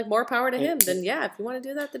I would be like, more power to him. Then yeah, if you want to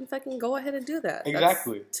do that, then fucking go ahead and do that.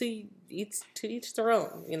 Exactly. That's to each their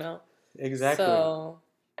own, you know. Exactly. So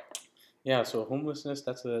yeah, so homelessness,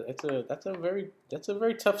 that's a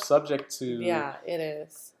very tough subject to. Yeah, it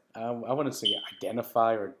is. I wouldn't say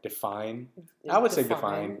identify or define. I would say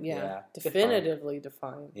define. Yeah. Definitively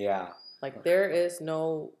define. Yeah. Like there is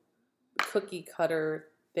no cookie cutter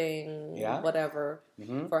thing, whatever,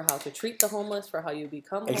 for how to treat the homeless, for how you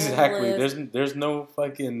become exactly. homeless. There's no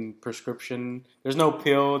fucking prescription. There's no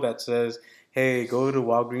pill that says, hey, go to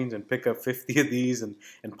Walgreens and pick up 50 of these and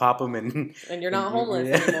pop them and you're not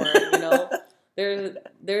homeless anymore. You know,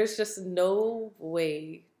 there's just no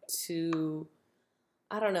way to.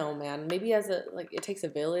 I don't know, man. Maybe it takes a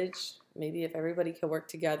village. Maybe if everybody can work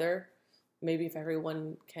together. Maybe if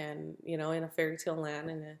everyone can, in a fairy tale land,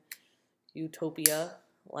 in a utopia,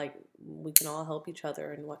 like we can all help each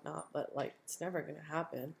other and whatnot. But like, it's never gonna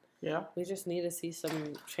happen. Yeah. We just need to see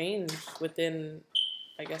some change within,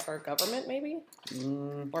 I guess, our government, maybe,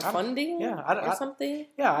 or funding, or something.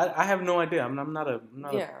 Yeah, I have no idea. I'm not a.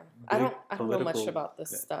 I don't know much about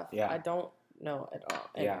this stuff. Yeah. I don't know at all.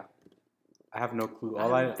 And yeah. I have no clue.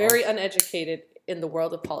 I'm very uneducated in the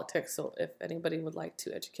world of politics, so if anybody would like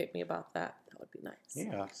to educate me about that, that would be nice.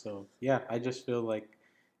 Yeah, so, yeah, I just feel like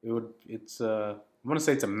I want to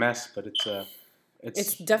say it's a mess, but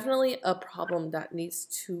it's definitely a problem that needs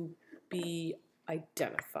to be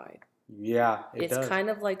identified. Yeah, it's kind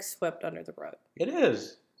of like swept under the rug. It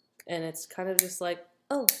is. And it's kind of just like,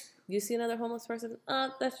 oh, you see another homeless person?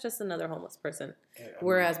 That's just another homeless person.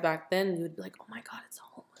 Whereas back then, you would be like, oh my God, it's a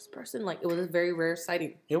homeless person. Like, it was a very rare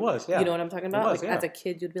sighting. It was, yeah. You know what I'm talking about? Was, as a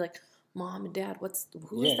kid, you'd be like, Mom and Dad, who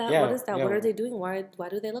is that? What is that? What are they doing? Why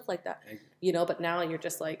do they look like that? But now you're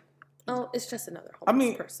just like, oh, it's just another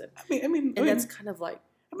homeless person. I mean, that's kind of like...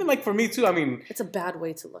 like, for me, too, it's a bad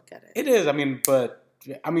way to look at it. It is, but...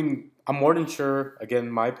 I'm more than sure, again,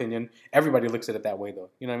 my opinion, everybody looks at it that way, though.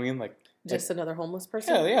 You know what I mean? Just another homeless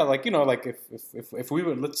person? Yeah, like, like if we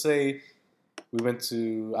would, let's say we went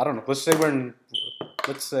to, I don't know, let's say Alaska.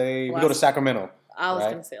 We go to Sacramento. I was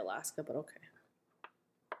going to say Alaska, but okay.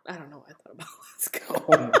 I don't know. I thought about Alaska.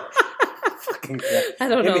 Oh my fucking God. I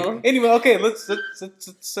don't know. Anyway, okay, let's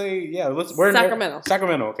say, we're in Sacramento.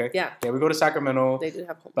 Sacramento, okay? Yeah. Yeah, we go to Sacramento. They do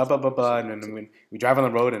have homeless. Blah, blah, blah, blah. And then we drive on the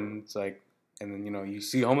road and it's like, and then, you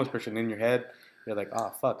see a homeless person in your head. You're like,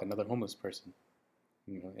 oh, fuck, another homeless person.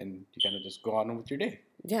 And you kind of just go on with your day.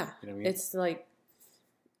 Yeah. You know what I mean? It's like,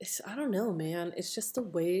 I don't know, man. It's just the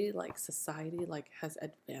way, like, society, like, has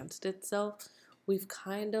advanced itself. We've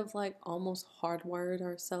kind of, like, almost hardwired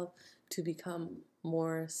ourselves to become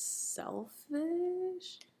more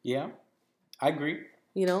selfish. Yeah. I agree.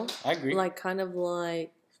 I agree. Like, kind of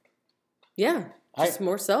like, yeah, just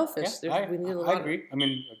more selfish. Yeah, I agree. I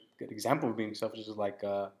mean, a good example of being selfish is like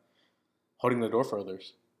holding the door for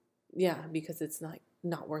others. Yeah, because it's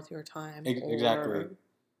not worth your time. Exactly.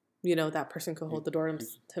 Or, that person could hold the door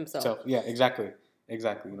himself. Yeah, exactly.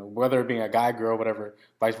 Whether it being a guy, girl, whatever,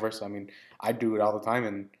 vice versa. I mean, I do it all the time,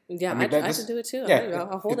 and yeah, I can do it too. Yeah,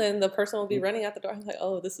 I'll hold it, and the person will be running out the door. I'm like,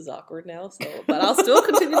 oh, this is awkward now. But I'll still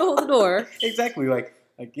continue to hold the door. Exactly. Like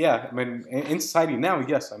yeah. I mean, in society now,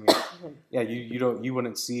 yes. I mean, yeah. You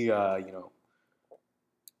wouldn't see.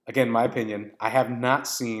 Again, my opinion, I have not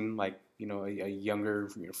seen a younger,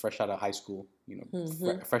 fresh out of high school,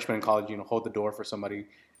 freshman in college, hold the door for somebody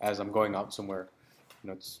as I'm going out somewhere.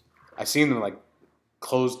 I've seen them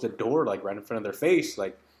close the door right in front of their face,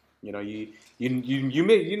 you may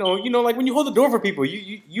like when you hold the door for people,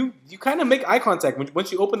 you kind of make eye contact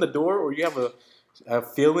once you open the door, or you have a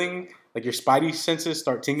feeling like your spidey senses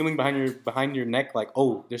start tingling behind your neck, like,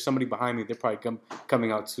 oh, there's somebody behind me, they're probably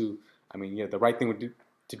coming out too. I mean, yeah, the right thing would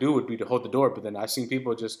be to hold the door, but then I've seen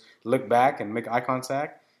people just look back and make eye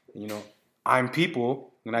contact. And, I'm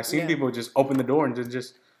people, and I've seen people just open the door and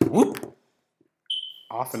just whoop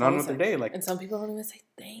off and on with their day. And some people don't even say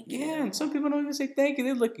thank you. Yeah, and some people don't even say thank you.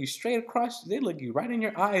 They look you straight across. They look you right in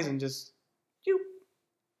your eyes and just you.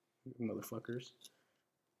 motherfuckers.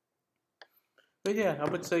 But yeah, I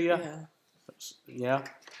would say yeah. Yeah.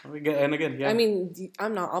 And again, yeah. I mean,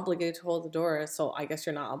 I'm not obligated to hold the door, so I guess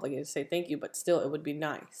you're not obligated to say thank you, but still, it would be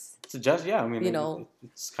nice. To just, yeah, I mean, you know,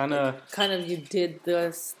 it's kind of... Like, kind of you did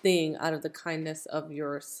this thing out of the kindness of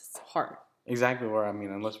your heart. Exactly where, I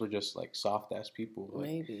mean, unless we're just, like, soft-ass people. Like,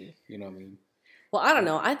 maybe. You know what I mean? Well, I don't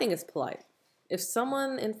know. I think it's polite. If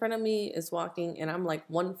someone in front of me is walking and I'm, like,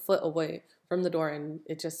 1 foot away from the door and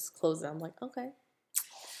it just closes, I'm like, okay.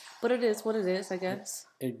 But it is what it is, I guess.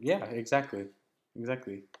 Yeah, exactly.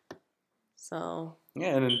 So.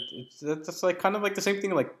 Yeah, and it's like kind of like the same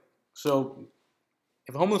thing. Like, so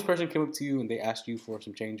if a homeless person came up to you and they asked you for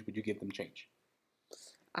some change, would you give them change?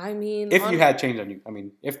 I mean, if you had change on you, I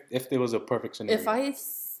mean, if there was a perfect scenario.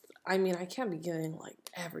 I mean, I can't be giving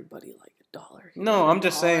like everybody like $1. No, I'm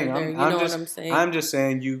just saying. What I'm saying. I'm just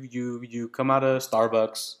saying. You come out of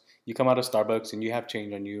Starbucks. You come out of Starbucks and you have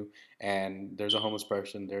change on you, and there's a homeless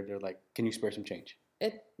person. They're like, can you spare some change?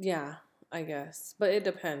 Yeah, I guess, but it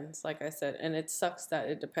depends. Like I said, and it sucks that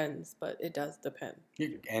it depends, but it does depend.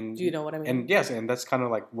 And do you know what I mean? And yes, and that's kind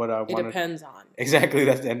of like what I want. It depends on exactly.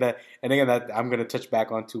 And again, that I'm gonna touch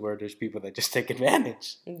back onto where there's people that just take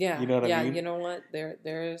advantage. Yeah, you know what I mean. Yeah, you know what? There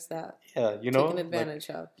is that. Yeah, you know, taken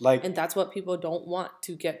advantage of. Like, and that's what people don't want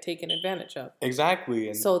to get taken advantage of. Exactly.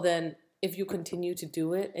 And so then, if you continue to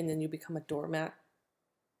do it, and then you become a doormat,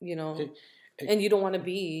 you know. And you don't want to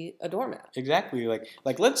be a doormat. Exactly.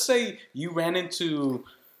 Like let's say you ran into,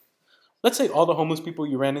 let's say all the homeless people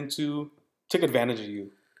you ran into took advantage of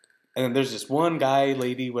you. And then there's this one guy,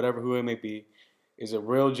 lady, whatever, who it may be, is a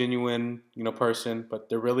real genuine, person, but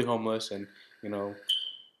they're really homeless and,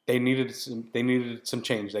 they needed some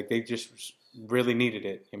change. Like they just really needed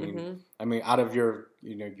it. I mean, out of your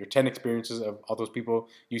 10 experiences of all those people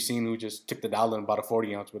you've seen who just took the dollar and bought a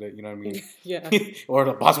 40 ounce with it, you know what I mean? Yeah.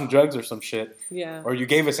 Or bought some drugs or some shit. Yeah. Or you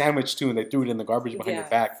gave a sandwich too and they threw it in the garbage behind your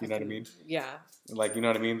back, you know what I mean? Yeah. Like, you know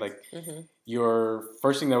what I mean? Like, your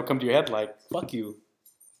first thing that would come to your head, like, fuck you.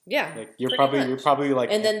 Yeah. Like, you're probably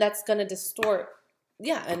like... And then that's going to distort...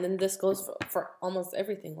 Yeah, and then this goes for almost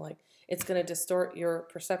everything. Like, it's going to distort your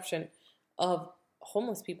perception of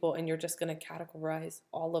homeless people, and you're just going to categorize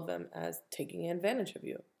all of them as taking advantage of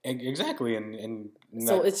you. Exactly, and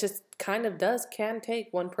so it's just kind of can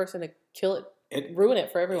take one person to kill it, ruin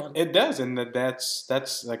it for everyone. It does, and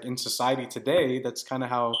that's like in society today. That's kind of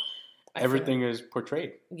how everything is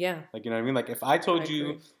portrayed. Yeah, like, you know what I mean. Like if I told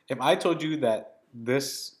you that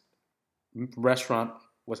this restaurant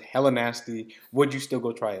was hella nasty, would you still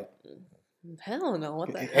go try it? Hell no!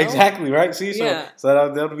 What the hell? Exactly, right? See, so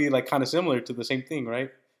that would be like kind of similar to the same thing, right?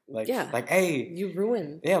 Like, like, hey, you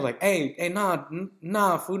ruined. Yeah, like, hey,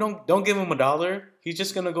 nah, fool, don't give him $1. He's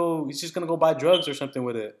just gonna go buy drugs or something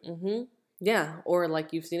with it. Mm-hmm. Yeah, or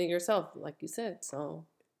like you've seen it yourself, like you said. So,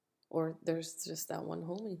 or there's just that one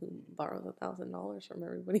homie who borrows $1,000 from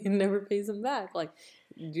everybody and never pays him back. Like,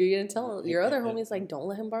 you're gonna tell your other homies like, don't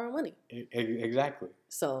let him borrow money. Exactly.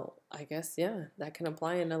 So I guess that can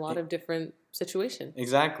apply in a lot of different situations.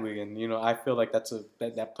 Exactly, and I feel like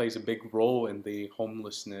that plays a big role in the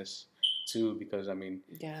homelessness too, because I mean.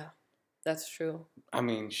 Yeah, that's true. I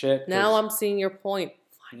mean, shit. Now I'm seeing your point.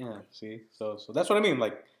 Yeah. See, so that's what I mean.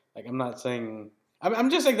 Like I'm not saying. I'm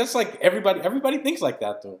just saying that's like everybody thinks like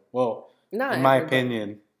that though. Well, not in my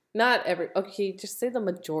opinion. Not okay, just say the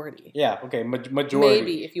majority. Yeah, okay, majority.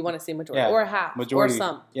 Maybe if you want to say majority, or half, majority, or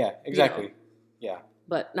some. Yeah, exactly. Yeah.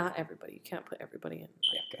 But not everybody. You can't put everybody in.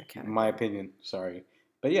 In my opinion, sorry,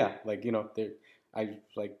 but yeah, like I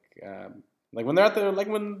like when they're at the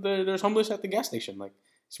when there's homeless at the gas station, like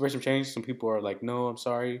spare some change. Some people are like, no, I'm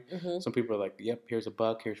sorry. Mm-hmm. Some people are like, yep, here's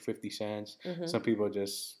 $1, here's 50 cents. Mm-hmm. Some people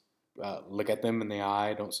just look at them in the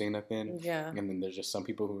eye, don't say nothing. Yeah. And then there's just some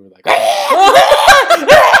people who are like,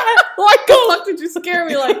 why the fuck did you scare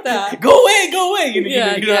me like that? Go away.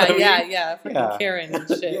 Yeah. Fucking Karen and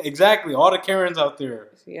shit. Yeah, exactly. All the Karens out there.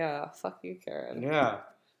 Yeah, fuck you, Karen. Yeah.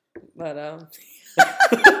 But why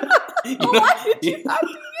did you have to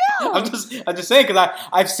yell? I'm just saying because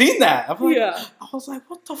I've seen that. I'm like, I was like,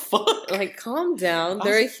 what the fuck? Like, calm down.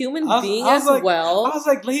 They're a human being as like, well. I was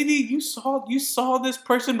like, lady, you saw this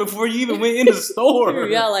person before you even went in the store.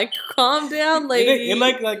 Yeah, like, calm down, lady. And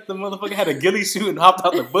like the motherfucker had a ghillie suit and hopped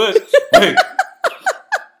out the bush. Like,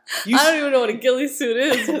 I don't even know what a ghillie suit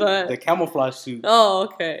is, but the camouflage suit. Oh,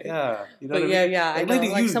 okay. Yeah, but what I mean? I know.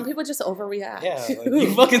 Lady, some people just overreact. Yeah, like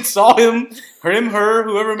you fucking saw him, her,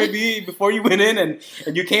 whoever it may be, before you went in, and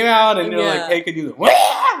you came out, and you're like, hey, could you?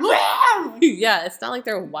 Yeah, it's not like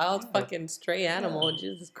they're a wild fucking stray animal.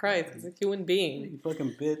 Jesus Christ, it's a human being. You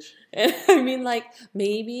fucking bitch. And I mean, like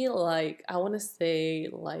maybe like I want to say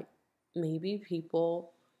like maybe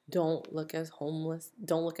people don't look at homeless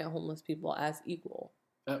people as equal.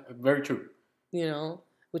 Very true. You know,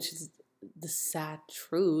 which is the sad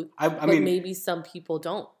truth. I but mean, maybe some people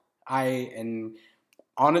don't. And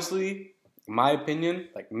honestly, in my opinion,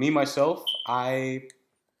 like me myself,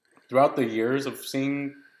 throughout the years of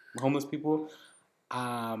seeing homeless people,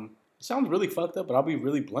 it sounds really fucked up, but I'll be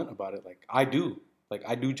really blunt about it. Like I do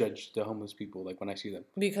judge the homeless people like when I see them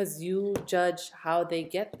because you judge how they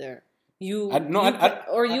get there. You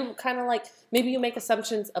kind of like maybe you make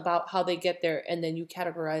assumptions about how they get there, and then you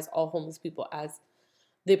categorize all homeless people as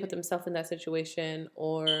they put themselves in that situation,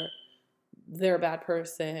 or they're a bad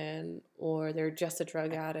person, or they're just a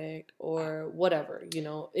drug addict, or whatever, you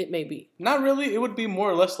know, it may be. Not really. It would be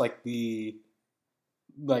more or less like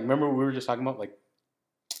remember we were just talking about, like,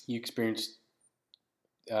 you experienced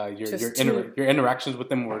your interactions with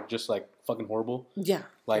them were just like fucking horrible. Yeah.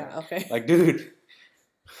 Like, yeah, okay. Like, dude,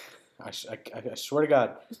 I swear to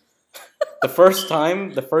God, the first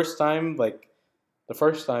time, like, I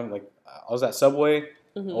was at Subway.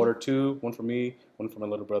 Mm-hmm. I ordered 2, one for me, one for my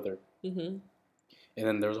little brother. Mm-hmm. And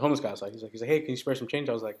then there was a homeless guy outside. He's like, hey, can you spare some change?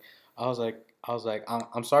 I was like,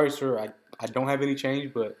 I'm sorry, sir. I don't have any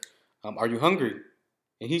change, but are you hungry?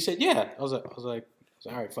 And he said, yeah. I was like, all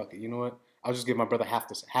right, fuck it. You know what? I'll just give my brother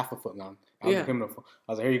half a foot long. I was like,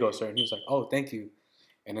 here you go, sir. And he was like, oh, thank you.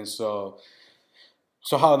 And then so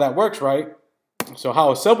how that works, right? So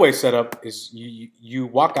how a Subway set up is you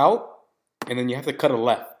walk out, and then you have to cut a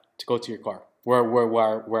left to go to your car. Where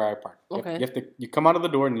I parked. Okay. You come out of the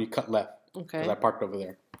door and you cut left. Okay. Because I parked over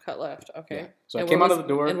there. Cut left. Okay. Yeah. So I came out of the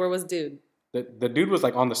door. And where was dude? The dude was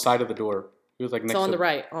like on the side of the door. He was like next. So on the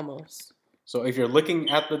right, almost. So if you're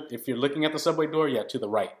looking at the Subway door, yeah, to the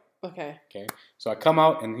right. Okay. Okay. So I come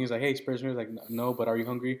out and he's like, hey, spares me. I was like, no, but are you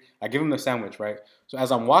hungry? I give him the sandwich, right? So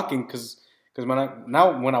as I'm walking, because when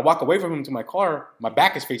I walk away from him to my car, my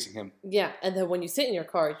back is facing him. Yeah, and then when you sit in your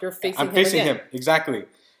car, you're facing him. I'm facing him, exactly.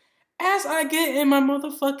 As I get in my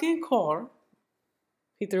motherfucking car,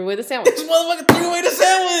 he threw away the sandwich. This motherfucker threw away the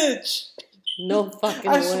sandwich. No fucking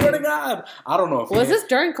way. I swear to God. I don't know if was this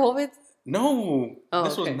during COVID? No.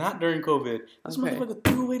 This was not during COVID. This motherfucker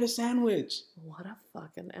threw away the sandwich. What a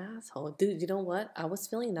fucking asshole. Dude, you know what? I was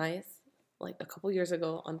feeling nice like a couple years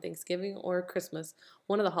ago on Thanksgiving or Christmas,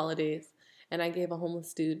 one of the holidays, and I gave a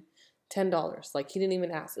homeless dude $10. Like, he didn't even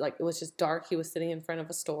ask. Like, it was just dark. He was sitting in front of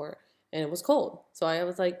a store, and it was cold. So I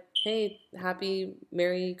was like, hey, happy,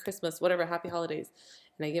 Merry Christmas, whatever, happy holidays.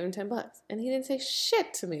 And I gave him $10. And he didn't say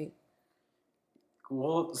shit to me.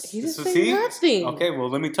 Well, he didn't say nothing. Okay, well,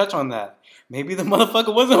 let me touch on that. Maybe the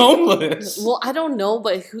motherfucker wasn't homeless. Well, I don't know,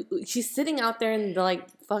 but he's sitting out there in like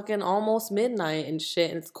fucking almost midnight and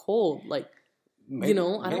shit, and it's cold. Like, I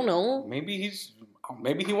don't know. Maybe he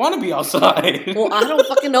want to be outside. Well, I don't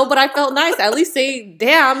fucking know, but I felt nice. At least say,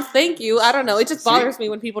 damn, thank you. I don't know. It just bothers me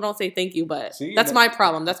when people don't say thank you, but that's my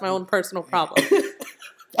problem. That's my own personal problem.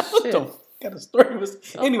 What the kind of story was?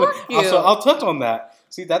 Anyway, so I'll touch on that.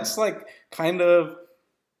 See, that's kind of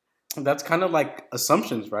like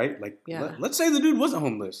assumptions, right? Like, let's say the dude wasn't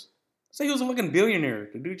homeless. Let's say he was a fucking billionaire.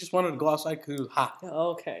 The dude just wanted to go outside because he was hot.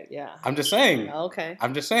 Okay, yeah. I'm just saying. Okay.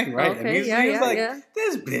 I'm just saying, right? Okay, and he was like,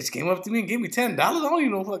 this bitch came up to me and gave me $10. I don't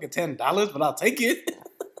even know fucking $10, but I'll take it.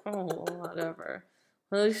 Oh, whatever.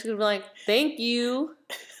 Well, you should be like, thank you.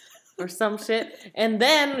 Or some shit. And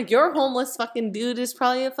then your homeless fucking dude is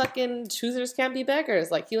probably a fucking choosers can't be beggars.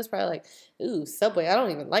 Like, he was probably like, ooh, Subway, I don't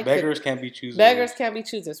even like beggars can't be choosers. Beggars can't be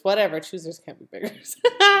choosers. Whatever, choosers can't be beggars.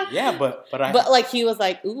 Yeah, but like, he was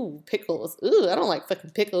like, ooh, pickles. Ooh, I don't like fucking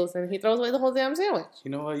pickles. And he throws away the whole damn sandwich. You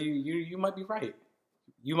know what? You might be right.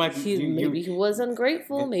 You might be. Maybe he was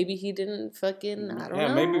ungrateful. Maybe he didn't fucking. I don't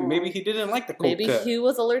know. Maybe he didn't like the cold cut. Maybe he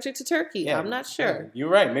was allergic to turkey. Yeah, I'm not sure. Yeah, you're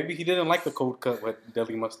right. Maybe he didn't like the cold cut with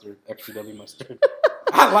deli mustard, extra deli mustard.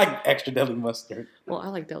 I like extra deli mustard. Well, I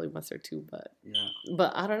like deli mustard too, but yeah.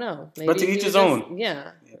 But I don't know. Maybe but to each his own.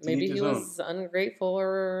 Yeah. Maybe he was ungrateful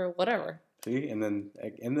or whatever. See, and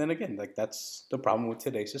then again, like, that's the problem with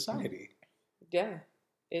today's society. Yeah,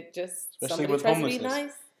 it just especially somebody with tries homelessness. to be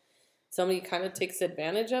nice. Somebody kind of takes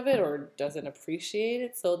advantage of it or doesn't appreciate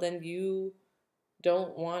it, so then you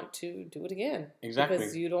don't want to do it again. Exactly.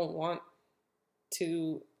 Because you don't want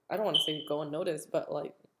to, I don't want to say go unnoticed, but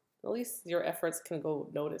like, at least your efforts can go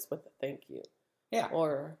noticed with a thank you. Yeah.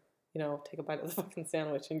 Or, take a bite of the fucking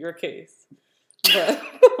sandwich in your case. But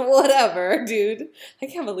whatever, dude. I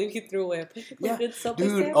can't believe he threw away a perfectly good Subway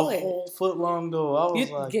sandwich. A whole foot long though. You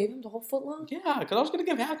gave him the whole foot long? Yeah, because I was gonna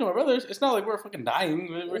give half to my brother. It's not like we're fucking dying.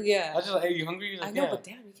 Yeah. I was just like, hey, you hungry? Like, I know, but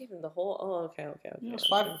damn, you gave him the whole. Oh, okay. It's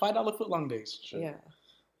 $5 foot long days. Sure. Yeah.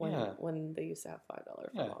 when they used to have $5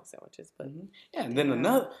 foot long sandwiches. But yeah, and then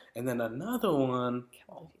another one. Can't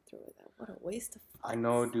believe you threw it. What a waste of funds. I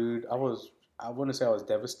know, dude. I wouldn't say I was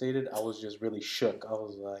devastated. I was just really shook. I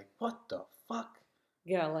was like, what the fuck?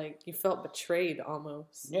 Yeah, like you felt betrayed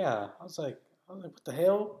almost. Yeah, I was like, what the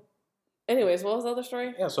hell? Anyways, what was the other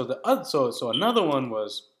story? Yeah, so so another one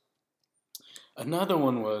was, and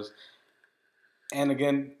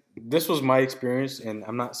again, this was my experience, and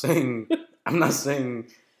I'm not saying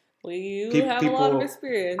Well, you have a lot of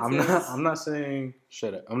experiences. I'm not saying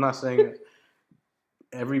shut up. I'm not saying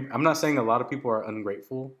a lot of people are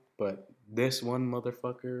ungrateful, but this one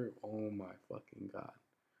motherfucker, oh my fucking god.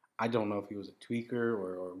 I don't know if he was a tweaker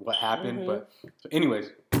or what happened, but so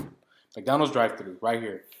anyways, McDonald's drive-thru right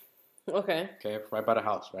here. Okay, right by the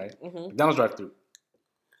house, right? McDonald's drive-thru.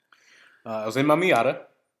 I was in my Miata.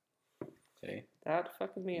 Okay. That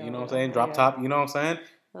fucking Miata. You know what I'm saying? Drop top. You know what I'm saying?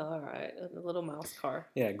 All right, a little mouse car.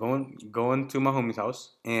 Yeah, going to my homie's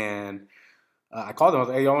house, and I called him. I was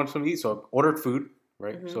like, "Hey, y'all want something to eat?" So I ordered food,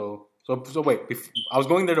 right? So wait, I was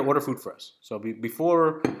going there to order food for us. So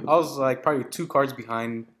before, I was like probably 2 cars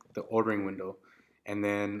behind the ordering window, and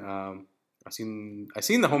then I seen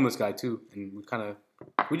the homeless guy too, and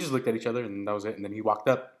we just looked at each other, and that was it. And then he walked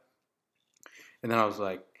up, and then I was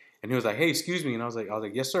like, and he was like, "Hey, excuse me," and I was like,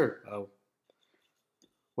 "Yes, sir.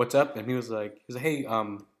 What's up?" And he was like, "Hey,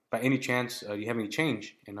 by any chance, do you have any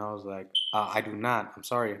change?" And I was like, "I do not. I'm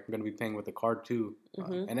sorry. I'm gonna be paying with a card too."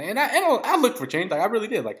 And I looked for change. Like I really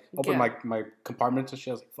did. Like open my compartments and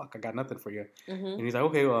shit. I was like, "Fuck, I got nothing for you." And he's like,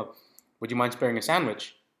 "Okay, well, would you mind sparing a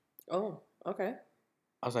sandwich?" Oh, okay.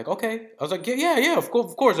 I was like, "Okay." I was like, "Yeah, of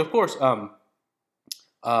course."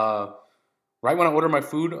 Right when I order my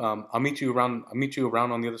food, I'll meet you around on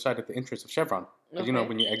the other side at the entrance of Chevron. Because you know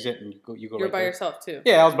when you exit and you go. You're right by there. yourself too.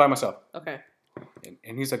 Yeah, I was by myself. Okay.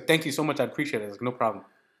 And he's like, "Thank you so much. I appreciate it." I was like, "No problem."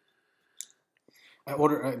 I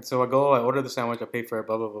order the sandwich. I pay for it.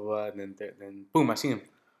 Blah blah blah blah. And then boom, I see him.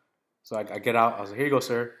 So I get out. I was like, "Here you go,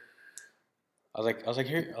 sir." I was like,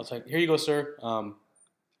 "Here you go, sir.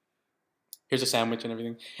 Here's a sandwich and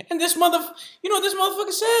everything." And you know what this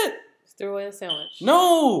motherfucker said? Just threw away the sandwich.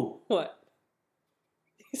 No. What?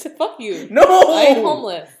 He said, "Fuck you." No. I ain't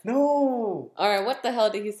homeless. No. All right, what the hell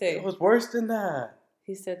did he say? It was worse than that.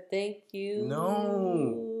 He said, "Thank you."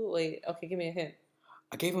 No. Wait, okay, give me a hint.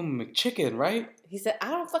 I gave him a McChicken, right? He said,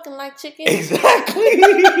 "I don't fucking like chicken." Exactly.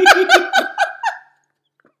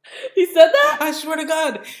 He said that? I swear to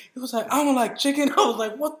God. He was like, "I don't like chicken." I was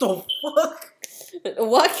like, "What the fuck?"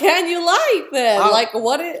 What can you like then?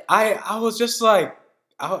 I was just like,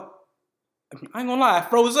 I ain't gonna lie, I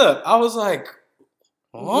froze up. I was like,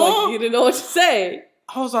 huh? Like you didn't know what to say.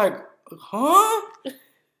 I was like, huh?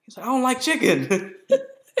 He's like, "I don't like chicken."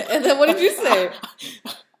 And then what did you say?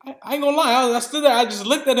 I ain't gonna lie, I stood there, I just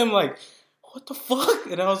looked at him like, what the fuck?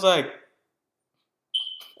 And I was like,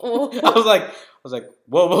 I was like,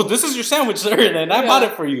 well, this is your sandwich, sir, and I bought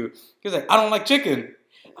it for you. He was like, "I don't like chicken."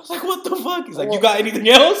 I was like, what the fuck? He's like, "You got anything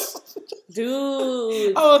else?"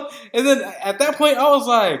 Dude. And then at that point, I was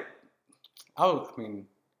like, I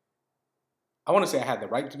want to say I had the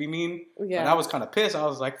right to be mean, but I was kind of pissed. I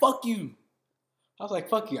was like, "Fuck you."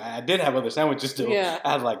 I did have other sandwiches too. Yeah.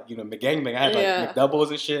 I had like, McGangbang. I had like McDoubles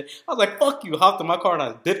and shit. I was like, "Fuck you." Hopped in my car and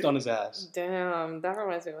I dipped on his ass. Damn, that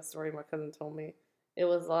reminds me of a story my cousin told me. It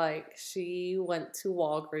was like she went to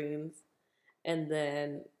Walgreens and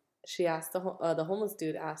then she asked the homeless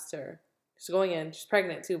dude asked her. She's going in. She's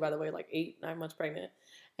pregnant too, by the way, like 8-9 months pregnant.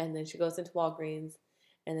 And then she goes into Walgreens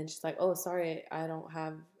and then she's like, "Oh, sorry, I don't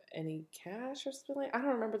have any cash or something like." I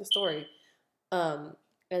don't remember the story. And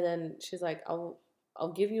then she's like, I'll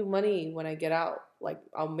give you money when I get out. Like,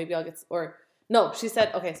 she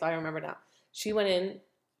said, okay, so I remember now. She went in,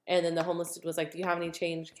 and then the homeless dude was like, "Do you have any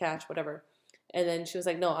change, cash, whatever?" And then she was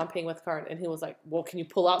like, "No, I'm paying with card." And he was like, "Well, can you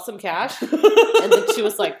pull out some cash?" And then she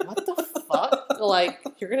was like, "What the fuck? Like,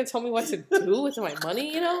 you're going to tell me what to do with my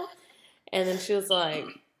money, you know?" And then she was like,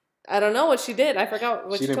 I don't know what she did. I forgot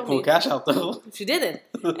what she told me. She didn't pull cash out, though. She didn't.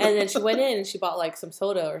 And then she went in and she bought, like, some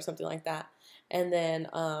soda or something like that. And then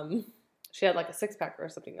she had, like, a 6-pack or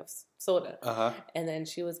something of soda. Uh-huh. And then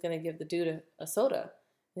she was going to give the dude a soda.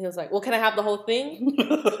 And he was like, "Well, can I have the whole thing?"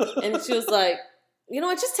 And she was like, "You know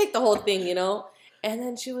what? Just take the whole thing, you know?" And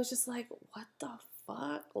then she was just like, "What the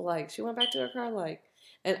fuck?" Like, she went back to her car, like,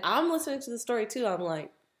 and I'm listening to the story, too. I'm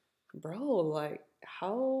like, bro, like,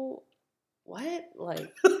 how... What?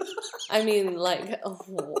 Like, I mean, like,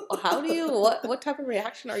 how do you, what type of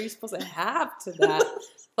reaction are you supposed to have to that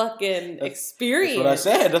fucking experience? That's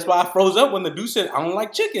what I said. That's why I froze up when the dude said, "I don't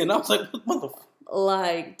like chicken." I was like, what the fuck?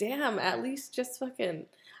 Like, damn, at least just fucking,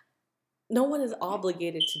 no one is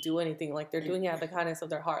obligated to do anything. Like, they're doing it out of the kindness of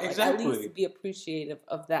their heart. Exactly. Like, at least be appreciative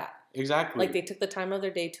of that. Exactly. Like, they took the time of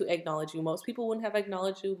their day to acknowledge you. Most people wouldn't have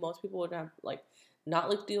acknowledged you. Most people would have, like, not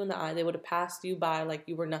looked you in the eye. They would have passed you by like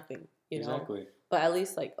you were nothing, you know? Exactly. But at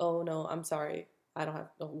least, like, oh, no, I'm sorry. I don't have,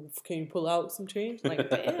 can you pull out some change? Like,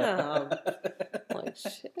 damn. Like,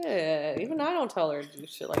 shit. Even I don't tell her to do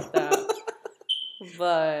shit like that.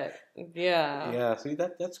 But, yeah. Yeah, see,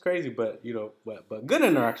 that's crazy, but, you know, but good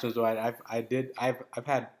interactions, though. I've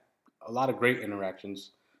had a lot of great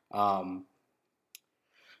interactions.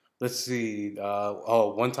 Let's see.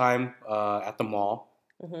 One time at the mall,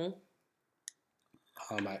 Mm-hmm.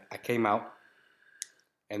 I came out,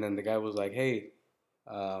 and then the guy was like, "Hey,"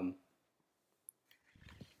 the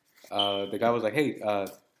guy was like, "Hey,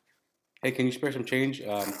 can you spare some change?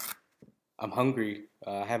 I'm hungry.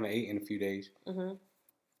 I haven't eaten in a few days." Mm-hmm.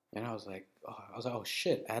 And I was like, oh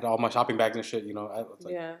shit! I had all my shopping bags and shit. You know, I was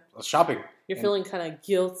like, Yeah. I was shopping. You're feeling kind of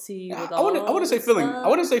guilty with I all wouldn't say this feeling. stuff. I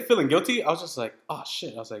wouldn't say feeling guilty. I was just like, oh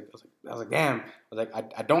shit. I was like, damn. I was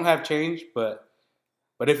like, I don't have change, but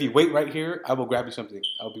if you wait right here, I will grab you something.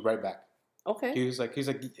 I'll be right back. Okay. He's like,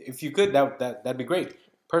 if you could, that'd be great.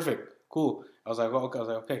 Perfect. Cool. I was like, well, okay. I was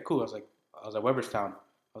like, okay, cool. I was like, Weberstown.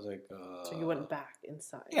 I was like, so you went back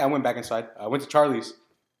inside. Yeah, I went back inside. I went to Charlie's.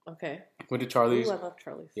 Okay. Went to Charlie's. Ooh, I love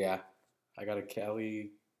Charlie's. Yeah. I got a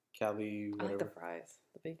Cali, whatever. I like the fries,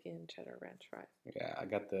 the bacon cheddar ranch fries. Yeah, I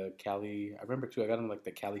got the Cali. I remember too. I got him like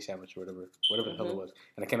the Cali sandwich or whatever the hell it was.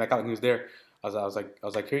 And I came back out and he was there. I was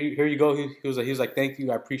like, here you go. He was like, thank you,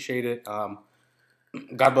 I appreciate it.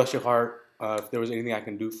 God bless your heart. If there was anything I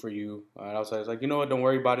can do for you, and I was like, you know what? Don't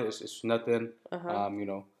worry about it. It's nothing. You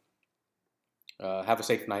know, have a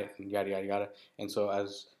safe night and yada yada yada. And so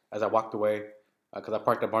as I walked away, because I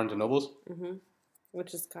parked at Barnes and Nobles. Mm-hmm.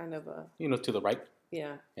 Which is kind of a... You know, to the right.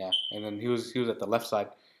 Yeah. Yeah. And then he was at the left side.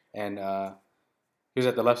 And he was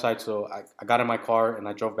at the left side, so I got in my car and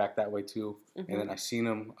I drove back that way too. Mm-hmm. And then I seen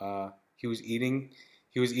him. He was eating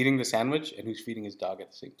the sandwich and he was feeding his dog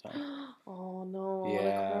at the same time. Oh, no.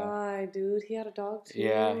 Yeah. I cried, dude. He had a dog too.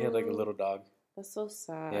 Yeah, he had like a little dog. That's so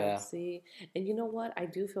sad. Yeah. See? And you know what? I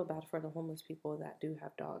do feel bad for the homeless people that do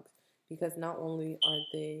have dogs. Because not only are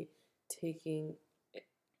they taking...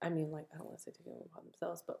 I mean, like, I don't want to say taking it upon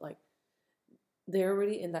themselves, but, like, they're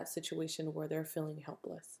already in that situation where they're feeling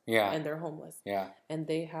helpless. Yeah. And they're homeless. Yeah. And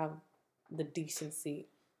they have the decency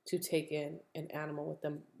to take in an animal with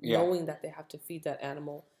them, knowing that they have to feed that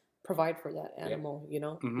animal, provide for that animal, you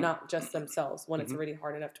know, not just themselves when it's already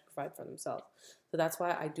hard enough to provide for themselves. So that's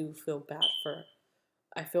why I do feel bad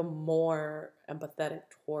I feel more empathetic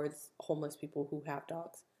towards homeless people who have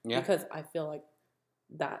dogs. Yeah. Because I feel like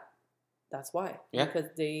that's why. Yeah. Because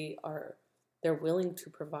they're willing to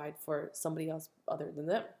provide for somebody else other than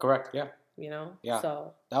them. Correct. Yeah. You know. Yeah.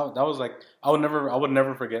 So that was like I would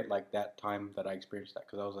never forget like that time that I experienced that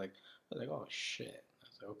because I was like oh shit. I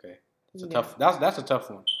was like okay, it's a tough. That's a tough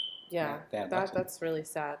one. Yeah. Damn, that's really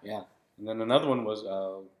sad. Yeah. And then another one was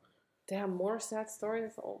damn, more sad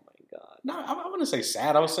stories. Oh my god. No, I wouldn't say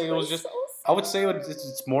sad. I would say it was just. So I would say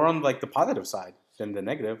it's more on like the positive side than the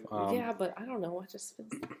negative. Yeah, but I don't know. I just feel,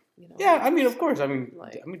 you know. Yeah, I mean, of course. I mean,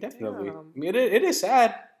 definitely. Damn. I mean, it is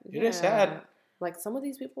sad. It is sad. Like some of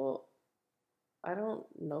these people, I don't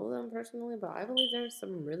know them personally, but I believe there's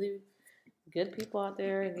some really good people out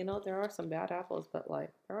there. And, you know, there are some bad apples, but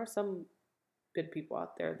like there are some good people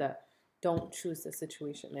out there that don't choose the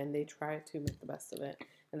situation and they try to make the best of it.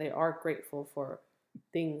 And they are grateful for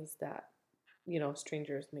things that, you know,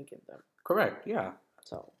 strangers may give them. Correct. Yeah.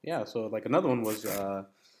 So. Yeah. So like another one was, I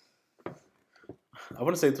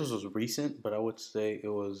wouldn't say this was recent, but I would say it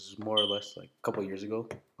was more or less like a couple of years ago.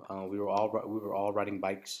 We were all riding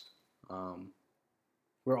bikes. We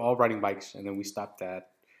were all riding bikes, and then we stopped at,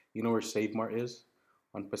 you know where Save Mart is,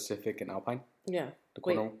 on Pacific and Alpine. Yeah. The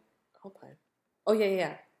corner. Wait, Alpine. Oh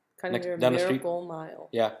yeah. Kind of near Miracle Mile.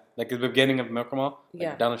 Yeah, like at the beginning of Miracle Mile.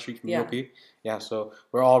 Like down the street from UOP. Yeah. So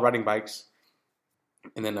we're all riding bikes,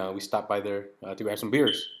 and then we stopped by there to grab some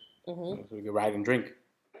beers. Mm-hmm. So we could ride and drink.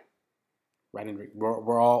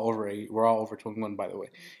 We're all over 21, by the way.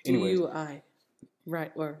 Anyways. DUI,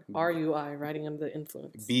 right? Or RUI, riding under the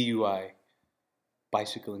influence. BUI,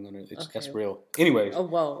 bicycling under. That's real. Anyways. Oh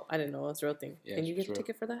well, I didn't know it was a real thing. Yeah, can you get a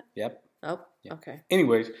ticket for that? Yep. Oh, yeah. Okay.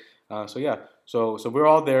 Anyways, so we're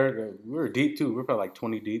all there. We were deep too. We were probably like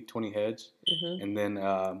 20 deep, 20 heads, and then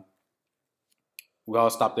we all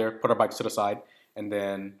stopped there, put our bikes to the side, and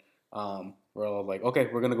then. We're all like, okay,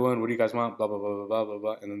 we're gonna go in. What do you guys want? Blah blah blah blah blah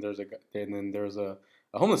blah. And then there's a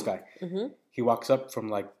homeless guy. Mm-hmm. He walks up from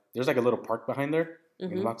like there's like a little park behind there,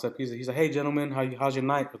 And he walks up. He's like, "Hey, gentlemen, how's your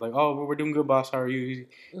night?" We're like, "Oh, we're doing good, boss. How are you?"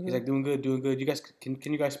 He's like, "Doing good, doing good. You guys, can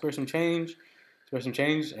you guys spare some change?"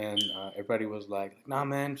 And everybody was like, "Nah,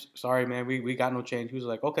 man. Sorry, man. We got no change." He was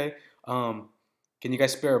like, "Okay. Can you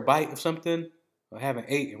guys spare a bite of something? I haven't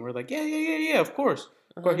ate." And we're like, "Yeah. Of course,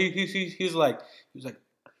 of course." He was like,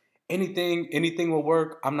 anything will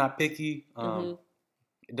work. I'm not picky.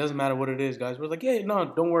 It doesn't matter what it is, guys. We're like, "Yeah, no,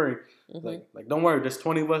 don't worry. Like, don't worry. There's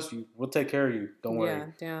 20 of us. We'll take care of you. Don't worry." Yeah,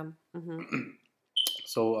 damn.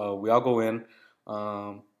 So we all go in.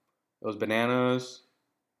 It was bananas.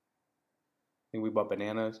 I think we bought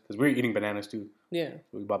bananas because we were eating bananas too. Yeah.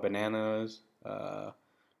 So we bought bananas,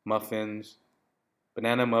 muffins,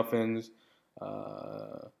 banana muffins.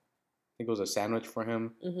 I think it was a sandwich for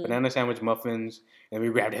him. Banana sandwich, muffins, and we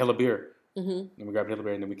grabbed hella beer. And we grabbed hella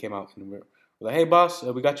beer, and then we came out and we're like, "Hey, boss,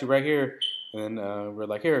 we got you right here." And then we're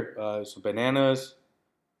like, "Here, some bananas.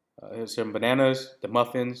 Here's some bananas, the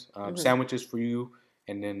muffins, sandwiches for you."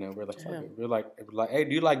 And then we're like, "Fuck it." We're like, "Hey,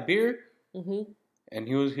 do you like beer?" And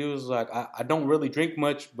he was like, I don't really drink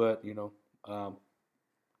much, but I'll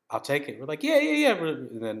take it. We're like, yeah.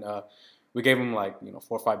 And then we gave him like 4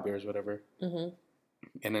 or 5 beers, whatever.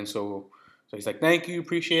 And then so he's like, "Thank you,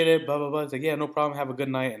 appreciate it." Blah blah blah. He's like, "Yeah, no problem. Have a good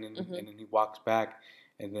night." And then he walks back,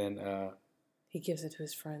 and then he gives it to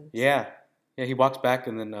his friends. Yeah, he walks back,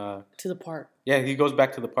 and then to the park. Yeah, he goes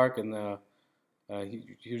back to the park, and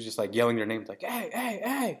he was just like yelling their names, like, "Hey,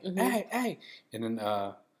 hey!" And then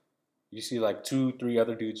you see like 2, 3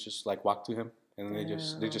 other dudes just like walk to him, and then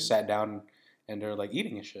they just sat down, and they're like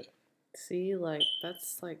eating and shit. See, like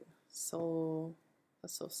that's so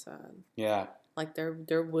sad. Yeah. Like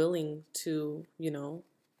they're willing to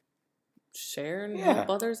share and help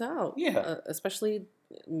others out. Yeah. Especially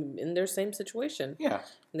in their same situation. Yeah.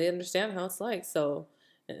 And they understand how it's like. So,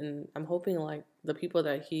 and I'm hoping like the people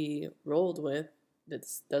that he rolled with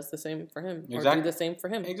does the same for him. Exactly. Or do the same for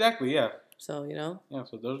him. Exactly. Yeah. So Yeah.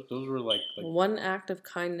 So those were like one act of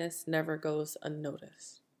kindness never goes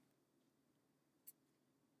unnoticed.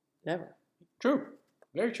 Never. True.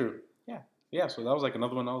 Very true. Yeah. Yeah. So that was like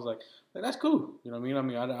another one. I was like, that's cool. You know what I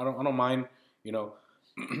mean? I don't mind.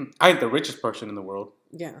 I ain't the richest person in the world.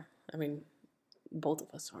 Yeah. I mean, both of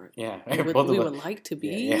us aren't. Yeah. We would like to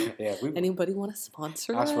be. Yeah. Anybody want to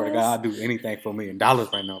sponsor us? I swear to God, I'll do anything for $1 million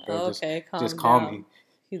right now, bro. Okay, just call me.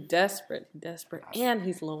 He's desperate, and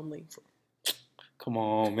he's lonely. Come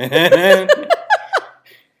on, man.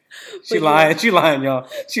 She lying, y'all.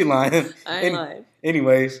 She lying. I ain't lying.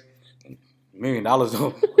 Anyways, $1 million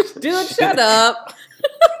though. Dude, shut up.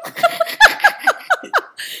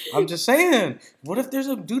 I'm just saying. What if there's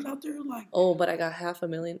a dude out there like... Oh, but I got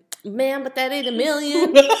 $500,000. Man, but that ain't $1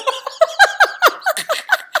 million.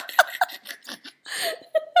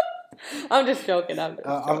 I'm just joking.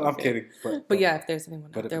 I'm kidding. But yeah, if there's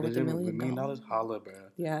anyone out there with $1 million, $1 million, holla, bro.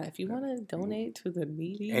 Yeah, if you want to donate to the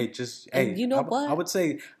needy. Hey, you know what? I would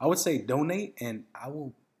say donate, and I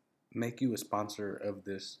will make you a sponsor of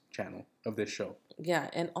this channel, of this show. Yeah,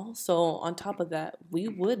 and also on top of that, we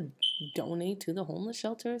would donate to the homeless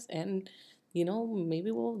shelters, and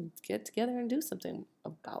maybe we'll get together and do something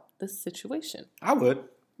about this situation. I would.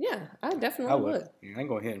 Yeah, I definitely would. Yeah, I ain't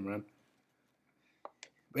gonna hit him, man.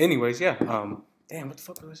 But anyways, yeah. Damn, what the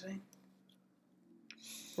fuck was I saying?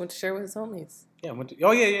 Went to share with his homies. Yeah.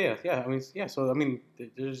 Yeah. I mean, yeah. So I mean,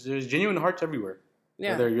 there's genuine hearts everywhere.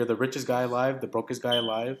 Yeah. Whether you're the richest guy alive, the brokest guy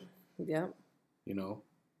alive. Yeah.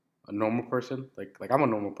 A normal person. Like I'm a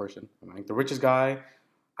normal person. I ain't the richest guy.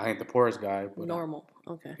 I ain't the poorest guy. But normal.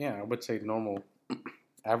 Okay. Yeah, I would say normal,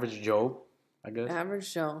 average Joe. I guess.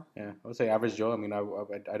 Average Joe. Yeah, I would say average Joe. I mean,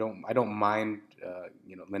 I don't mind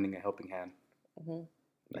lending a helping hand. Mm-hmm.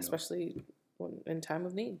 Especially in time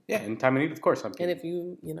of need. Yeah, in time of need, of course I'm kidding. And if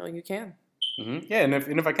you can. Mm-hmm. Yeah, and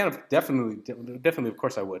if I can, definitely, of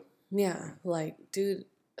course I would. Yeah, like, dude,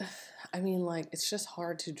 I mean, like, it's just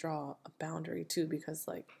hard to draw a boundary too, because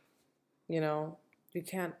like, you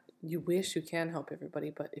can't. You wish you can help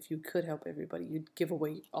everybody, but if you could help everybody, you'd give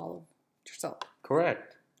away all of yourself.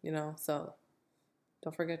 Correct. So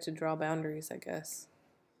don't forget to draw boundaries, I guess.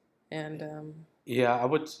 And yeah, I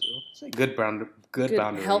would say good boundaries.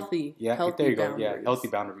 Healthy. Yeah, healthy there you go. Boundaries. Yeah, healthy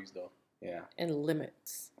boundaries though. Yeah. And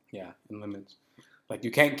limits. Yeah, and limits. Like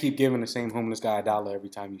you can't keep giving the same homeless guy $1 every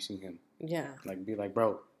time you see him. Yeah. Like be like,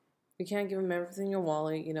 bro. You can't give him everything in your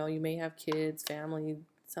wallet. You may have kids, family,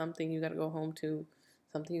 something you got to go home to,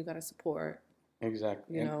 something you got to support.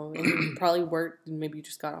 Exactly. And you probably worked, and maybe you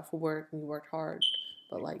just got off of work and you worked hard.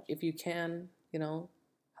 But like, if you can,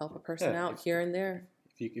 help a person out here and there.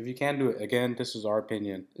 If you can do it, again, this is our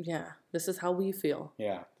opinion. Yeah, this is how we feel.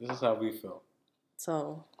 Yeah, this is how we feel.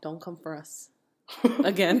 So don't come for us.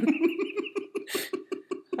 Again.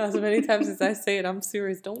 As many times as I say it, I'm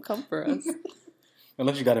serious. Don't come for us.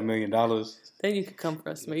 Unless you got $1 million. Then you could come for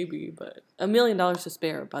us, maybe. But $1 million to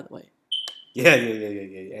spare, by the way. Yeah.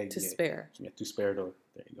 To spare. Yeah, to spare though.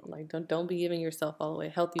 There you go. Like, don't be giving yourself all the way.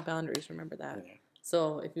 Healthy boundaries, remember that. Yeah.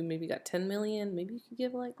 So if you maybe got 10 million, maybe you could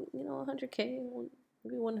give like, 100K.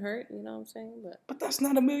 Maybe it wouldn't hurt, you know what I'm saying? But that's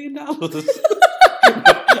not $1 million.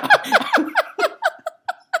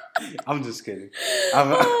 I'm just kidding.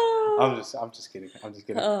 I'm just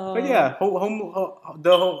kidding. But yeah,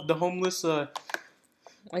 the homeless.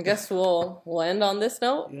 I guess we'll end on this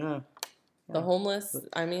note. Yeah. The homeless.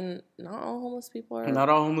 I mean, not all homeless people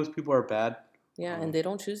are bad. Yeah, and they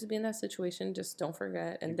don't choose to be in that situation. Just don't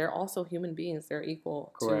forget. And they're also human beings. They're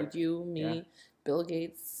equal to you, me, Bill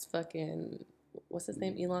Gates, fucking, what's his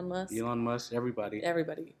name? Elon Musk, everybody.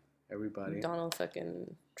 Donald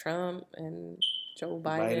fucking Trump and Joe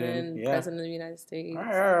Biden. President of the United States. All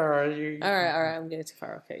right. I'm getting too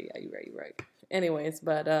far. Okay, yeah, you're right. Anyways,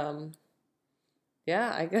 but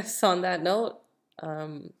yeah, I guess on that note,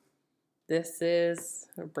 this is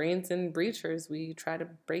Brains and Breachers. We try to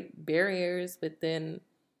break barriers within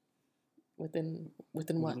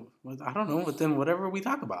what? I don't know, within whatever we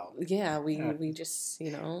talk about. Yeah, we just,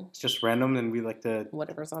 It's just random, and we like to...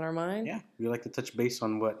 Whatever's on our mind. Yeah, we like to touch base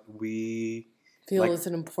on what we... feel is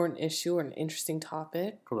an important issue or an interesting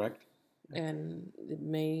topic. Correct. And it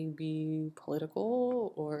may be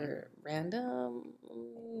political or random,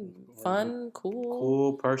 fun,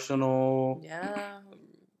 cool, personal. Yeah.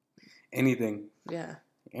 Anything. Yeah.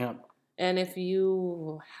 Yeah. And if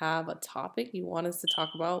you have a topic you want us to talk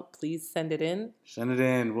about, please send it in.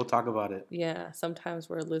 We'll talk about it. Yeah. Sometimes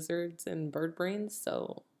we're lizards and bird brains,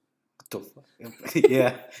 so.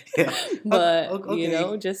 Yeah. But,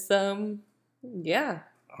 okay. Just, yeah.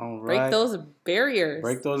 All right. Break those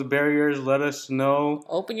barriers. Let us know.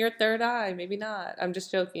 Open your third eye. Maybe not. I'm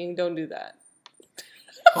just joking. Don't do that.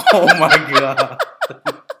 Oh, my God.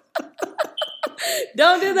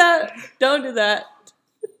 Don't do that.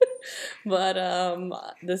 But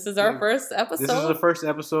this is our first episode. This is the first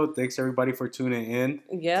episode. Thanks everybody for tuning in.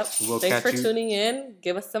 Yep. Thanks for tuning in.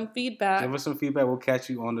 Give us some feedback. We'll catch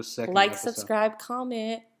you on the second episode. Subscribe,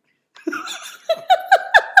 comment.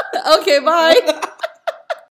 Okay, bye.